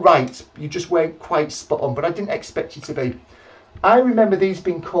all right. You just weren't quite spot on, but I didn't expect you to be. I remember these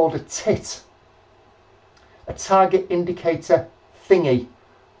being called a TIT, a target indicator thingy.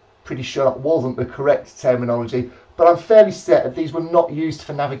 Pretty sure that wasn't the correct terminology, but I'm fairly certain these were not used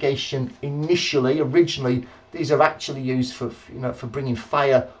for navigation originally. These are actually used for, for bringing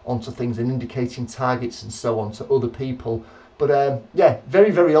fire onto things and indicating targets and so on to other people. But yeah, very,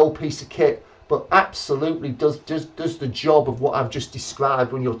 very old piece of kit, but absolutely does the job of what I've just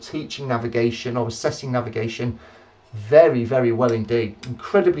described when you're teaching navigation or assessing navigation very, very well indeed.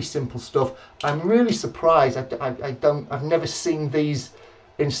 Incredibly simple stuff. I'm really surprised. I've never seen these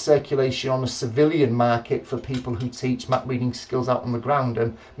in circulation on a civilian market for people who teach map reading skills out on the ground,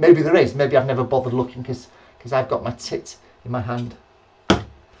 and maybe there is. Maybe I've never bothered looking because I've got my tit in my hand. Let's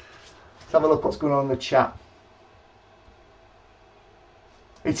have a look what's going on in the chat.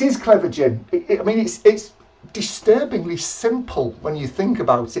 It is clever, Jim. I mean, it's disturbingly simple when you think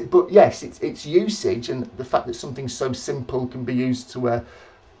about it, but yes, its usage and the fact that something so simple can be used to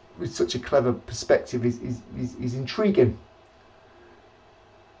with such a clever perspective is intriguing.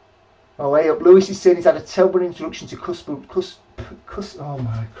 Oh, hey up, Lewis is saying he's had a terrible introduction to oh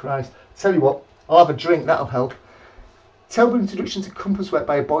my Christ. Tell you what, I'll have a drink, that'll help. Terrible introduction to compass work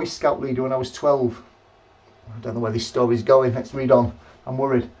by a Boy Scout leader when I was 12. I don't know where this story's going, let's read on. I'm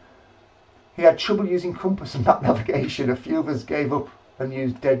worried. He had trouble using compass and map navigation. A few of us gave up and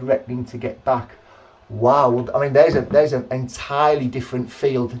used dead reckoning to get back. Wow, I mean, there's an entirely different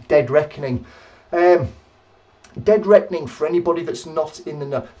field, dead reckoning. Dead reckoning, for anybody that's not in the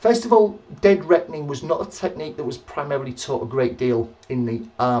know. First of all, dead reckoning was not a technique that was primarily taught a great deal in the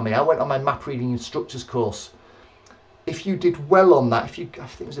army. I went on my map reading instructor's course. If you did well on that, I think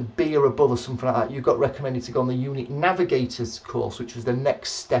it was a B or above or something like that, you got recommended to go on the unit navigator's course, which was the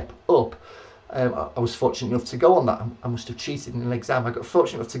next step up. I was fortunate enough to go on that. I must have cheated in an exam. I got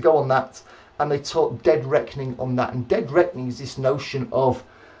fortunate enough to go on that, and they taught dead reckoning on that. And dead reckoning is this notion of,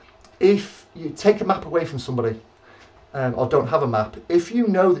 if you take a map away from somebody, or don't have a map, if you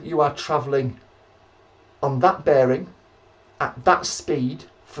know that you are travelling on that bearing, at that speed,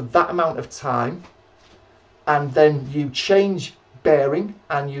 for that amount of time, and then you change bearing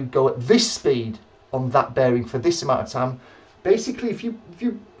and you go at this speed on that bearing for this amount of time, basically if you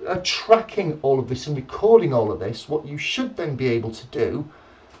are tracking all of this and recording all of this, what you should then be able to do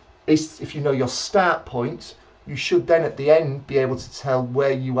is, if you know your start point, you should then at the end be able to tell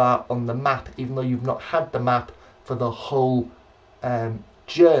where you are on the map, even though you've not had the map for the whole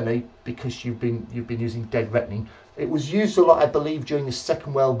journey, because you've been using dead reckoning. It was used a lot, I believe, during the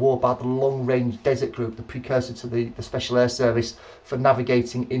Second World War by the Long Range Desert Group, the precursor to the Special Air Service, for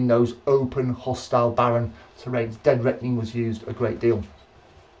navigating in those open, hostile, barren terrains. Dead reckoning was used a great deal.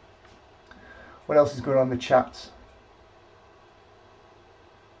 What else is going on in the chat?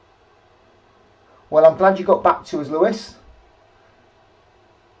 Well, I'm glad you got back to us, Lewis.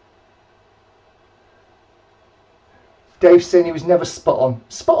 Dave saying he was never spot on.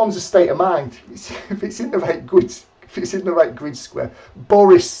 Spot on's a state of mind. If it's in the right grid square.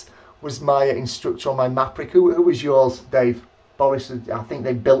 Boris was my instructor on my map rig. Who was yours, Dave? Boris. I think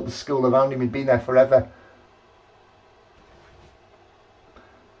they built the school around him. He'd been there forever.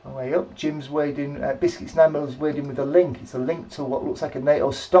 Oh, way up. Jim's wading. Biscuits 9 Mills wading with a link. It's a link to what looks like a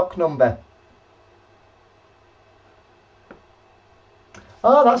NATO stock number.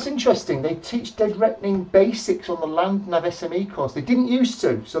 Oh, that's interesting. They teach dead reckoning basics on the Land Nav SME course. They didn't used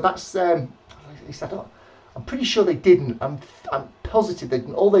to, so that's. At least I'm pretty sure they didn't. I'm positive they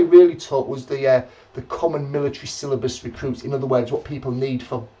didn't. All they really taught was the common military syllabus recruits. In other words, what people need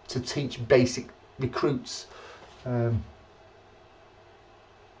to teach basic recruits.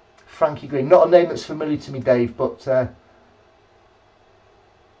 Frankie Green, not a name that's familiar to me, Dave, but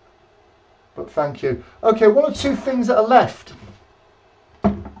thank you. Okay, one or two things that are left.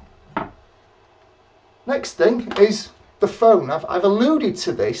 Next thing is the phone. I've alluded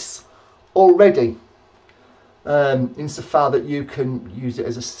to this already, insofar that you can use it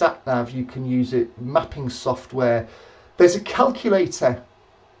as a sat-nav, you can use it mapping software. There's a calculator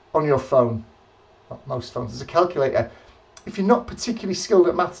on your phone. Not most phones, there's a calculator. If you're not particularly skilled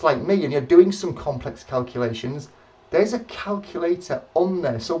at maths like me and you're doing some complex calculations, there's a calculator on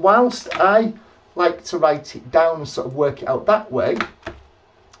there. So whilst I like to write it down and sort of work it out that way,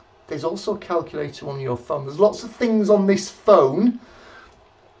 there's also a calculator on your phone. There's lots of things on this phone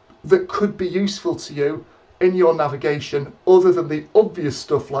that could be useful to you in your navigation, other than the obvious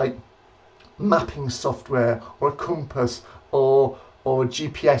stuff like mapping software or a compass or a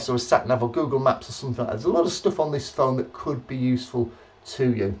GPS or a sat-nav or Google Maps or something like that. There's a lot of stuff on this phone that could be useful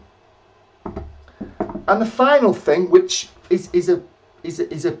to you. And the final thing, which is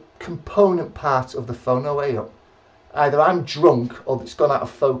a component part of the phone. Oh, way up. Either I'm drunk or it's gone out of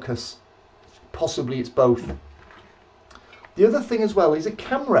focus. Possibly it's both. The other thing as well is a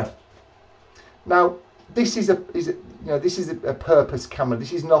camera. Now, this is a purpose camera.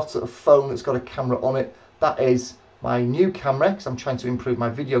 This is not a phone that's got a camera on it. That is my new camera, because I'm trying to improve my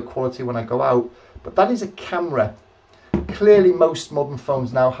video quality when I go out. But that is a camera. Clearly, most modern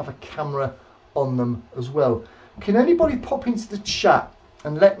phones now have a camera on them as well. Can anybody pop into the chat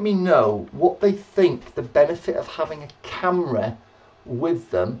and let me know what they think the benefit of having a camera with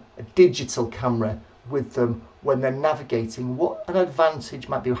them, a digital camera with them when they're navigating, what an advantage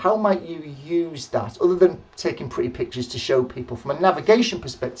might be? How might you use that, other than taking pretty pictures to show people? From a navigation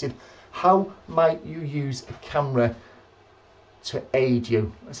perspective, how might you use a camera to aid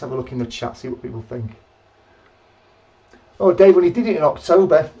you? Let's have a look in the chat, see what people think. Oh, Dave, when he did it in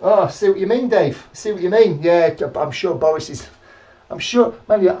October. Oh, I see what you mean, Dave. I see what you mean. Yeah, I'm sure Boris is... I'm sure,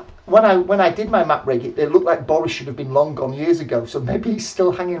 maybe when I did my map rig, it looked like Boris should have been long gone years ago. So maybe he's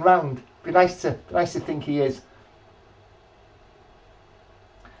still hanging around. Be nice to think he is.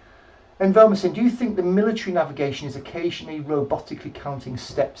 And Velmason, do you think the military navigation is occasionally robotically counting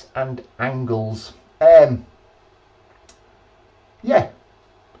steps and angles? Yeah.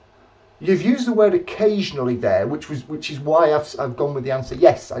 You've used the word occasionally there, which is why I've gone with the answer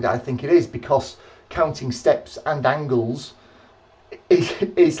yes. I think it is, because counting steps and angles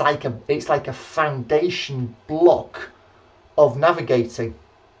is like a foundation block of navigating.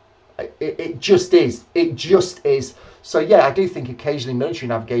 It just is. It just is. So yeah, I do think occasionally military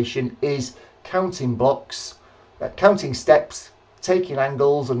navigation is counting blocks, counting steps, taking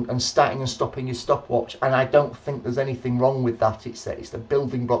angles, and starting and stopping your stopwatch. And I don't think there's anything wrong with that. It's the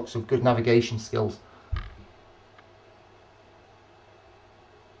building blocks of good navigation skills.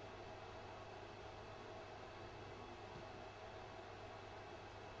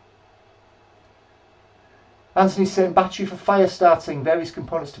 Anthony's saying battery for fire starting, various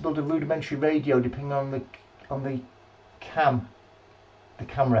components to build a rudimentary radio depending on the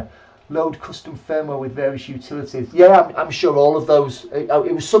camera. Load custom firmware with various utilities. Yeah, I'm sure all of those. It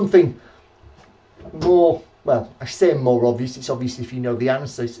was something more, well, I say more obvious. It's obvious if you know the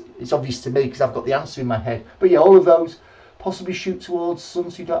answer. It's obvious to me because I've got the answer in my head. But yeah, all of those. Possibly shoot towards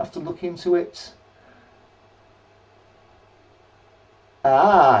sun so you don't have to look into it.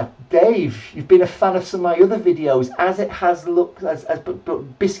 Ah, Dave, you've been a fan of some of my other videos, as it has looked,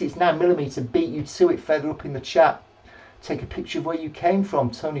 but Biscuits 9mm beat you to it further up in the chat. Take a picture of where you came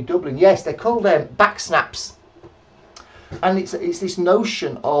from, Tony Dublin. Yes, they're called back snaps. And it's this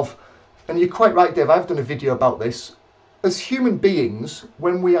notion of, and you're quite right, Dave, I've done a video about this. As human beings,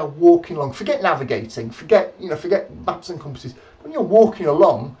 when we are walking along, forget navigating, forget maps and compasses, when you're walking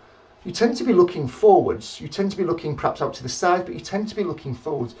along, you tend to be looking forwards. You tend to be looking perhaps out to the side, but you tend to be looking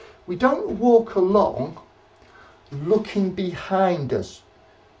forwards. We don't walk along looking behind us.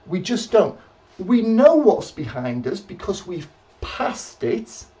 We just don't. We know what's behind us because we've passed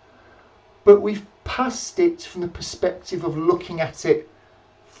it, but we've passed it from the perspective of looking at it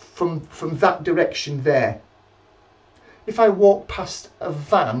from that direction there. If I walk past a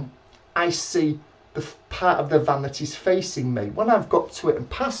van, I see the part of the van that is facing me. When I've got to it and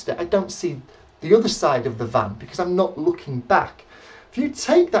past it, I don't see the other side of the van because I'm not looking back. If you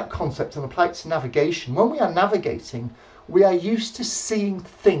take that concept and apply it to navigation, when we are navigating, we are used to seeing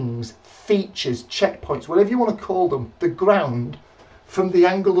things, features, checkpoints, whatever you want to call them, the ground, from the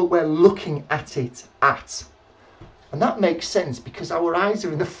angle that we're looking at it at. And that makes sense because our eyes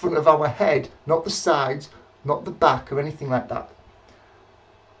are in the front of our head, not the sides, not the back or anything like that.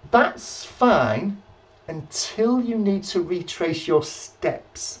 That's fine until you need to retrace your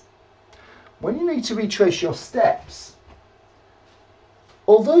steps. When you need to retrace your steps,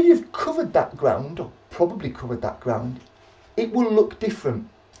 although you've covered that ground, or probably covered that ground, it will look different.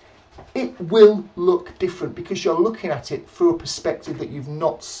 It will look different because you're looking at it through a perspective that you've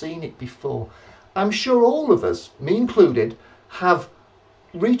not seen it before. I'm sure all of us, me included, have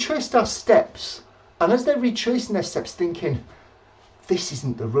retraced our steps, and as they're retracing their steps thinking, this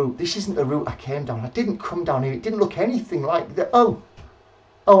isn't the route. This isn't the route I came down. I didn't come down here. It didn't look anything like that. Oh,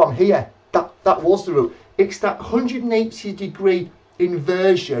 I'm here. That was the route. It's that 180-degree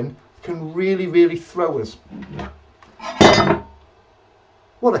inversion can really, really throw us.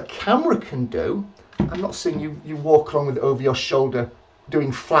 What a camera can do, I'm not saying you walk along with it over your shoulder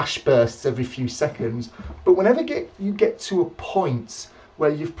doing flash bursts every few seconds, but whenever you get to a point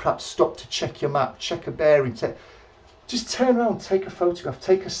where you've perhaps stopped to check your map, check a bearing, just turn around, take a photograph,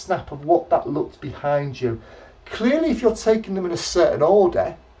 take a snap of what that looked behind you. Clearly, if you're taking them in a certain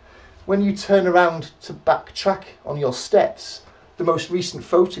order, when you turn around to backtrack on your steps, the most recent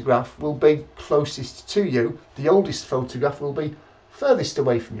photograph will be closest to you. The oldest photograph will be furthest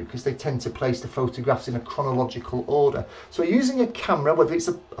away from you because they tend to place the photographs in a chronological order. So using a camera, whether it's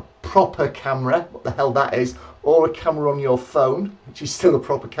a proper camera, what the hell that is, or a camera on your phone, which is still a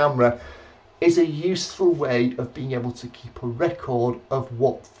proper camera, is a useful way of being able to keep a record of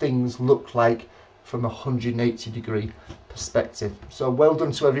what things look like from a 180-degree perspective. So well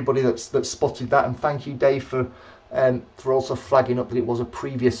done to everybody that's spotted that, and thank you, Dave, for also flagging up that it was a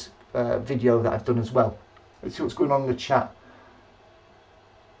previous video that I've done as well. Let's see what's going on in the chat.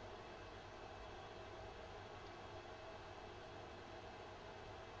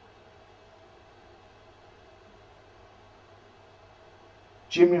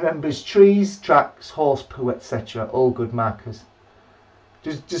 Jim remembers trees, tracks, horse poo, etc. All good markers.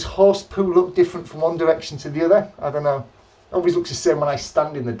 Does horse poo look different from one direction to the other? I don't know. It always looks the same when I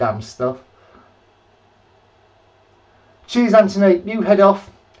stand in the damn stuff. Cheers, Anthony. You head off.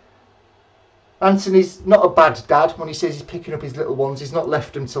 Anthony's not a bad dad when he says he's picking up his little ones. He's not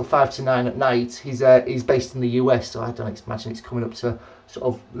left them till 5 to 9 at night. He's based in the US, so I don't imagine it's coming up to sort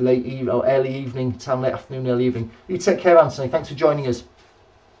of late evening or early evening time, late afternoon, early evening. You take care, Anthony. Thanks for joining us.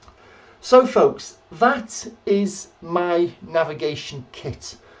 So folks, that is my navigation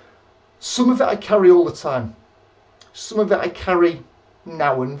kit. Some of it I carry all the time. Some of it I carry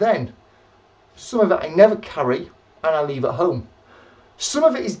now and then. Some of it I never carry and I leave at home. Some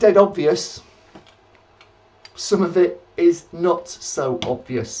of it is dead obvious. Some of it is not so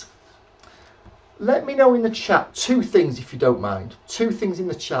obvious. Let me know in the chat 2 things, if you don't mind. 2 things in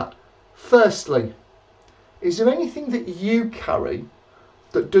the chat. Firstly, is there anything that you carry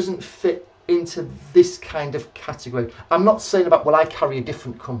that doesn't fit into this kind of category? I'm not saying about, well, I carry a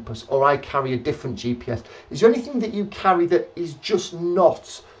different compass or I carry a different GPS. Is there anything that you carry that is just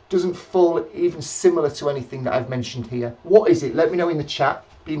not, doesn't fall even similar to anything that I've mentioned here? What is it? Let me know in the chat.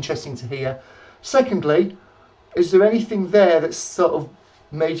 Be interesting to hear. Secondly, is there anything there that's sort of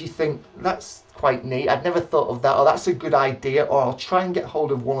made you think, that's quite neat, I'd never thought of that, or that's a good idea, or I'll try and get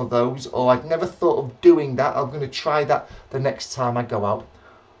hold of one of those, or I'd never thought of doing that, I'm going to try that the next time I go out?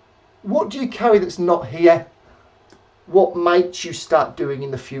 What do you carry that's not here? What might you start doing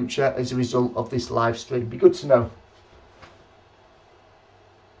in the future as a result of this live stream? Be good to know.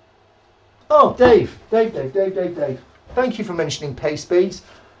 Oh, Dave. Thank you for mentioning paste beads.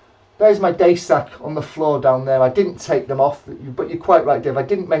 There's my day sack on the floor down there. I didn't take them off, but you're quite right, Dave. I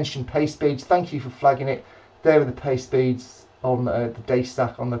didn't mention paste beads. Thank you for flagging it. There are the paste beads on the day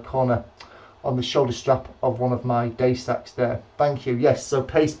sack on the corner, on the shoulder strap of one of my day sacks there. Thank you. Yes, so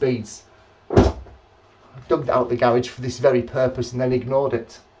paste beads. I dug that out the garage for this very purpose and then ignored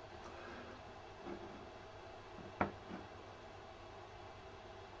it.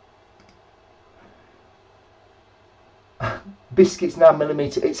 Biscuits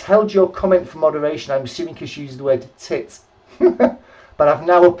 9mm. It's held your comment for moderation. I'm assuming because you used the word tit. But I've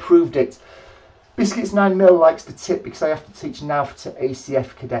now approved it. Biscuits 9mm likes the tip because I have to teach NAV to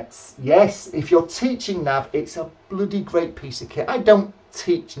ACF cadets. Yes, if you're teaching NAV, it's a bloody great piece of kit. I don't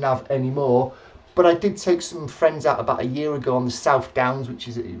teach NAV anymore, but I did take some friends out about a year ago on the South Downs, which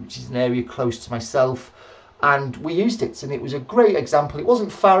is an area close to myself, and we used it, and it was a great example. It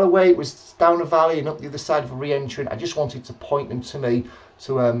wasn't far away, it was down a valley and up the other side of a re-entrant. I just wanted to point them to me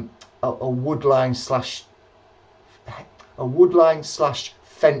to a woodline slash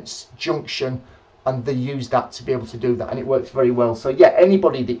fence junction, and they used that to be able to do that, and it works very well. So yeah,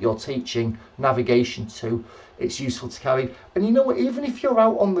 anybody that you're teaching navigation to, it's useful to carry. And you know what, even if you're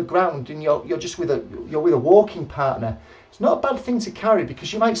out on the ground and you're just with a walking partner, it's not a bad thing to carry,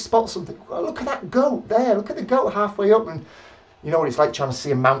 because you might spot something. Oh, look at that goat there, look at the goat halfway up, and you know what it's like trying to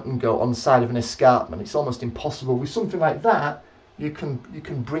see a mountain goat on the side of an escarpment. It's almost impossible. With something like that, you can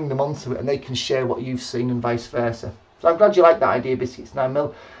bring them onto it and they can share what you've seen and vice versa. So I'm glad you like that idea, Biscuits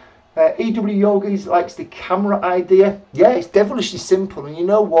 9mm. EW Yogis likes the camera idea. Yeah, it's devilishly simple, and you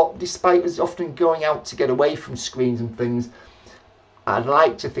know what, despite us often going out to get away from screens and things, I'd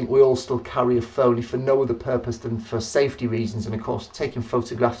like to think we all still carry a phone, if for no other purpose than for safety reasons, and of course taking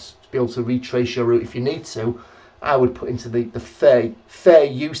photographs to be able to retrace your route if you need to. I would put into the fair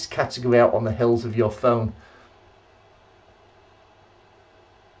use category out on the hills of your phone.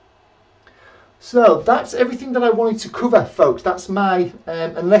 So that's everything that I wanted to cover, folks. That's my,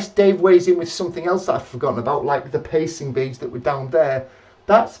 unless Dave weighs in with something else that I've forgotten about, like the pacing beads that were down there,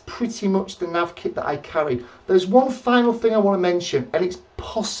 that's pretty much the nav kit that I carry. There's one final thing I want to mention, and it's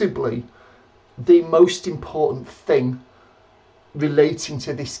possibly the most important thing relating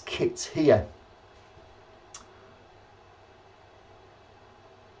to this kit here.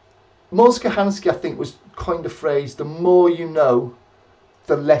 Morska Hansky, I think, was coined the phrase, the more you know,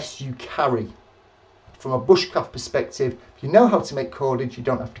 the less you carry. From a bushcraft perspective, if you know how to make cordage, you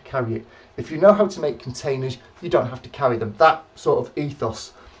don't have to carry it. If you know how to make containers, you don't have to carry them. That sort of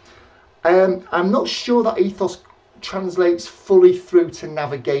ethos. I'm not sure that ethos translates fully through to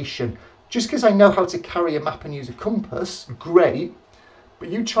navigation. Just because I know how to carry a map and use a compass, great. But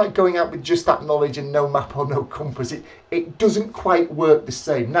you try going out with just that knowledge and no map or no compass, it doesn't quite work the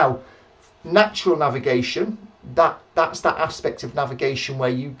same. Now, natural navigation, that's that aspect of navigation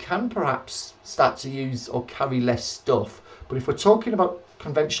where you can perhaps start to use or carry less stuff. But if we're talking about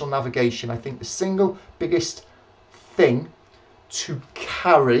conventional navigation, I think the single biggest thing to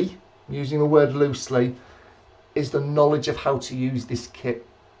carry, using the word loosely, is the knowledge of how to use this kit.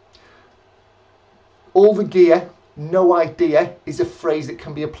 All the gear, no idea, is a phrase that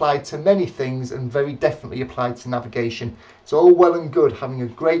can be applied to many things and very definitely applied to navigation. It's all well and good having a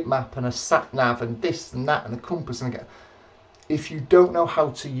great map and a sat nav and this and that and a compass, and if you don't know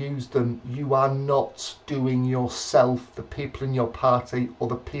how to use them, you are not doing yourself, the people in your party, or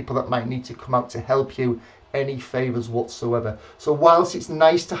the people that might need to come out to help you any favours whatsoever. So whilst it's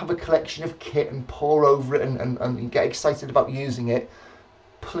nice to have a collection of kit and pore over it and get excited about using it,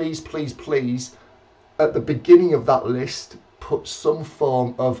 please, please, please, at the beginning of that list, put some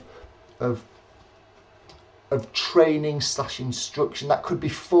form of of training / instruction. That could be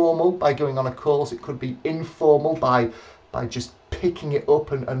formal by going on a course, it could be informal by just picking it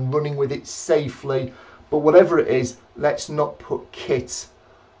up and running with it safely. But whatever it is, let's not put kit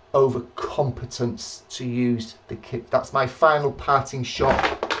over competence to use the kit. That's my final parting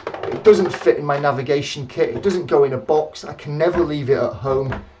shot. It doesn't fit in my navigation kit, it doesn't go in a box, I can never leave it at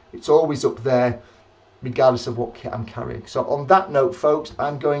home, it's always up there regardless of what kit I'm carrying. So on that note, folks,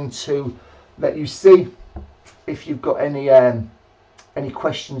 I'm going to let you see if you've got any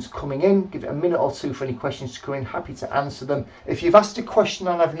questions coming in. Give it a minute or two for any questions to come in. Happy to answer them. If you've asked a question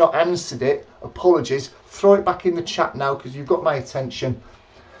and I've not answered it, apologies. Throw it back in the chat now because you've got my attention.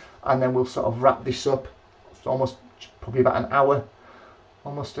 And then we'll sort of wrap this up. It's almost probably about an hour.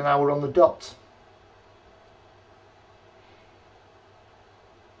 Almost an hour on the dot.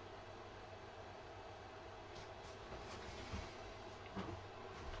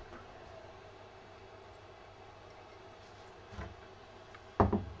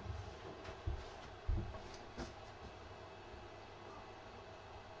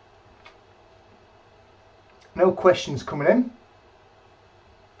 No questions coming in.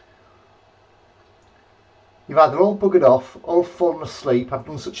 You've either all buggered off, all fallen asleep, I've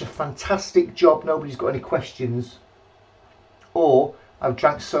done such a fantastic job, nobody's got any questions, or I've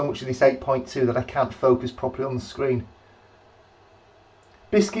drank so much of this 8.2 that I can't focus properly on the screen.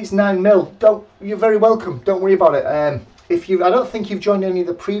 Biscuits 9mil, you're very welcome, don't worry about it. I don't think you've joined any of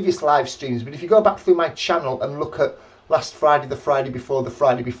the previous live streams, but if you go back through my channel and look at last Friday, the Friday before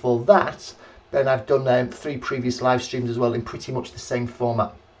that, then I've done 3 previous live streams as well in pretty much the same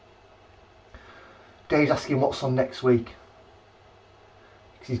format. Dave's asking what's on next week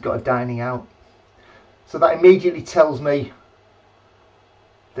because he's got a dining out. So that immediately tells me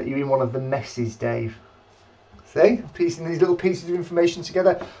that you're in one of the messes, Dave. See, piecing these little pieces of information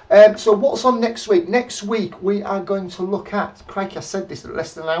together. So what's on next week? Next week we are going to look at, crikey, I said this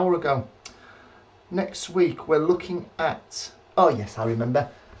less than an hour ago. Next week we're looking at, oh yes, I remember,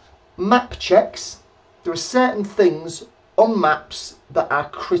 map checks. There are certain things on maps that are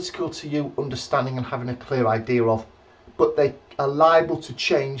critical to you understanding and having a clear idea of, but they are liable to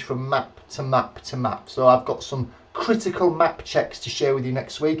change from map to map to map. So I've got some critical map checks to share with you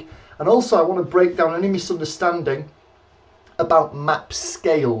next week, and also I want to break down any misunderstanding about map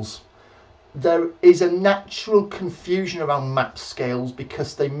scales. There is a natural confusion around map scales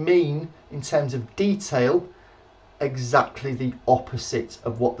because they mean, in terms of detail, exactly the opposite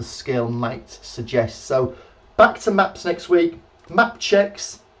of what the scale might suggest. So back to maps next week, map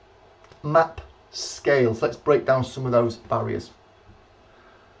checks, map scales. Let's break down some of those barriers.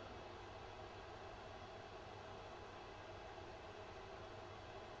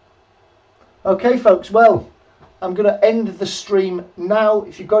 Okay folks, well, I'm going to end the stream now.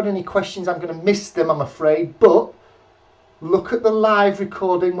 If you've got any questions, I'm going to miss them, I'm afraid, but look at the live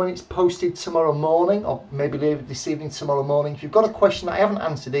recording when it's posted tomorrow morning, or maybe later this evening, tomorrow morning. If you've got a question that I haven't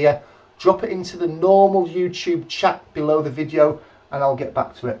answered here, drop it into the normal YouTube chat below the video and I'll get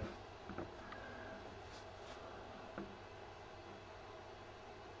back to it.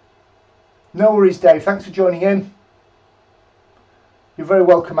 No worries, Dave. Thanks for joining in. You're very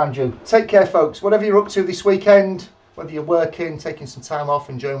welcome, Andrew. Take care, folks. Whatever you're up to this weekend, whether you're working, taking some time off,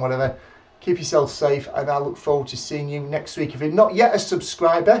 enjoying whatever, keep yourself safe, and I look forward to seeing you next week. If you're not yet a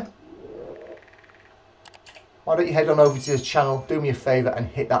subscriber, why don't you head on over to the channel, do me a favour and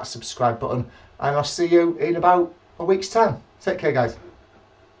hit that subscribe button, and I'll see you in about a week's time. Take care, guys.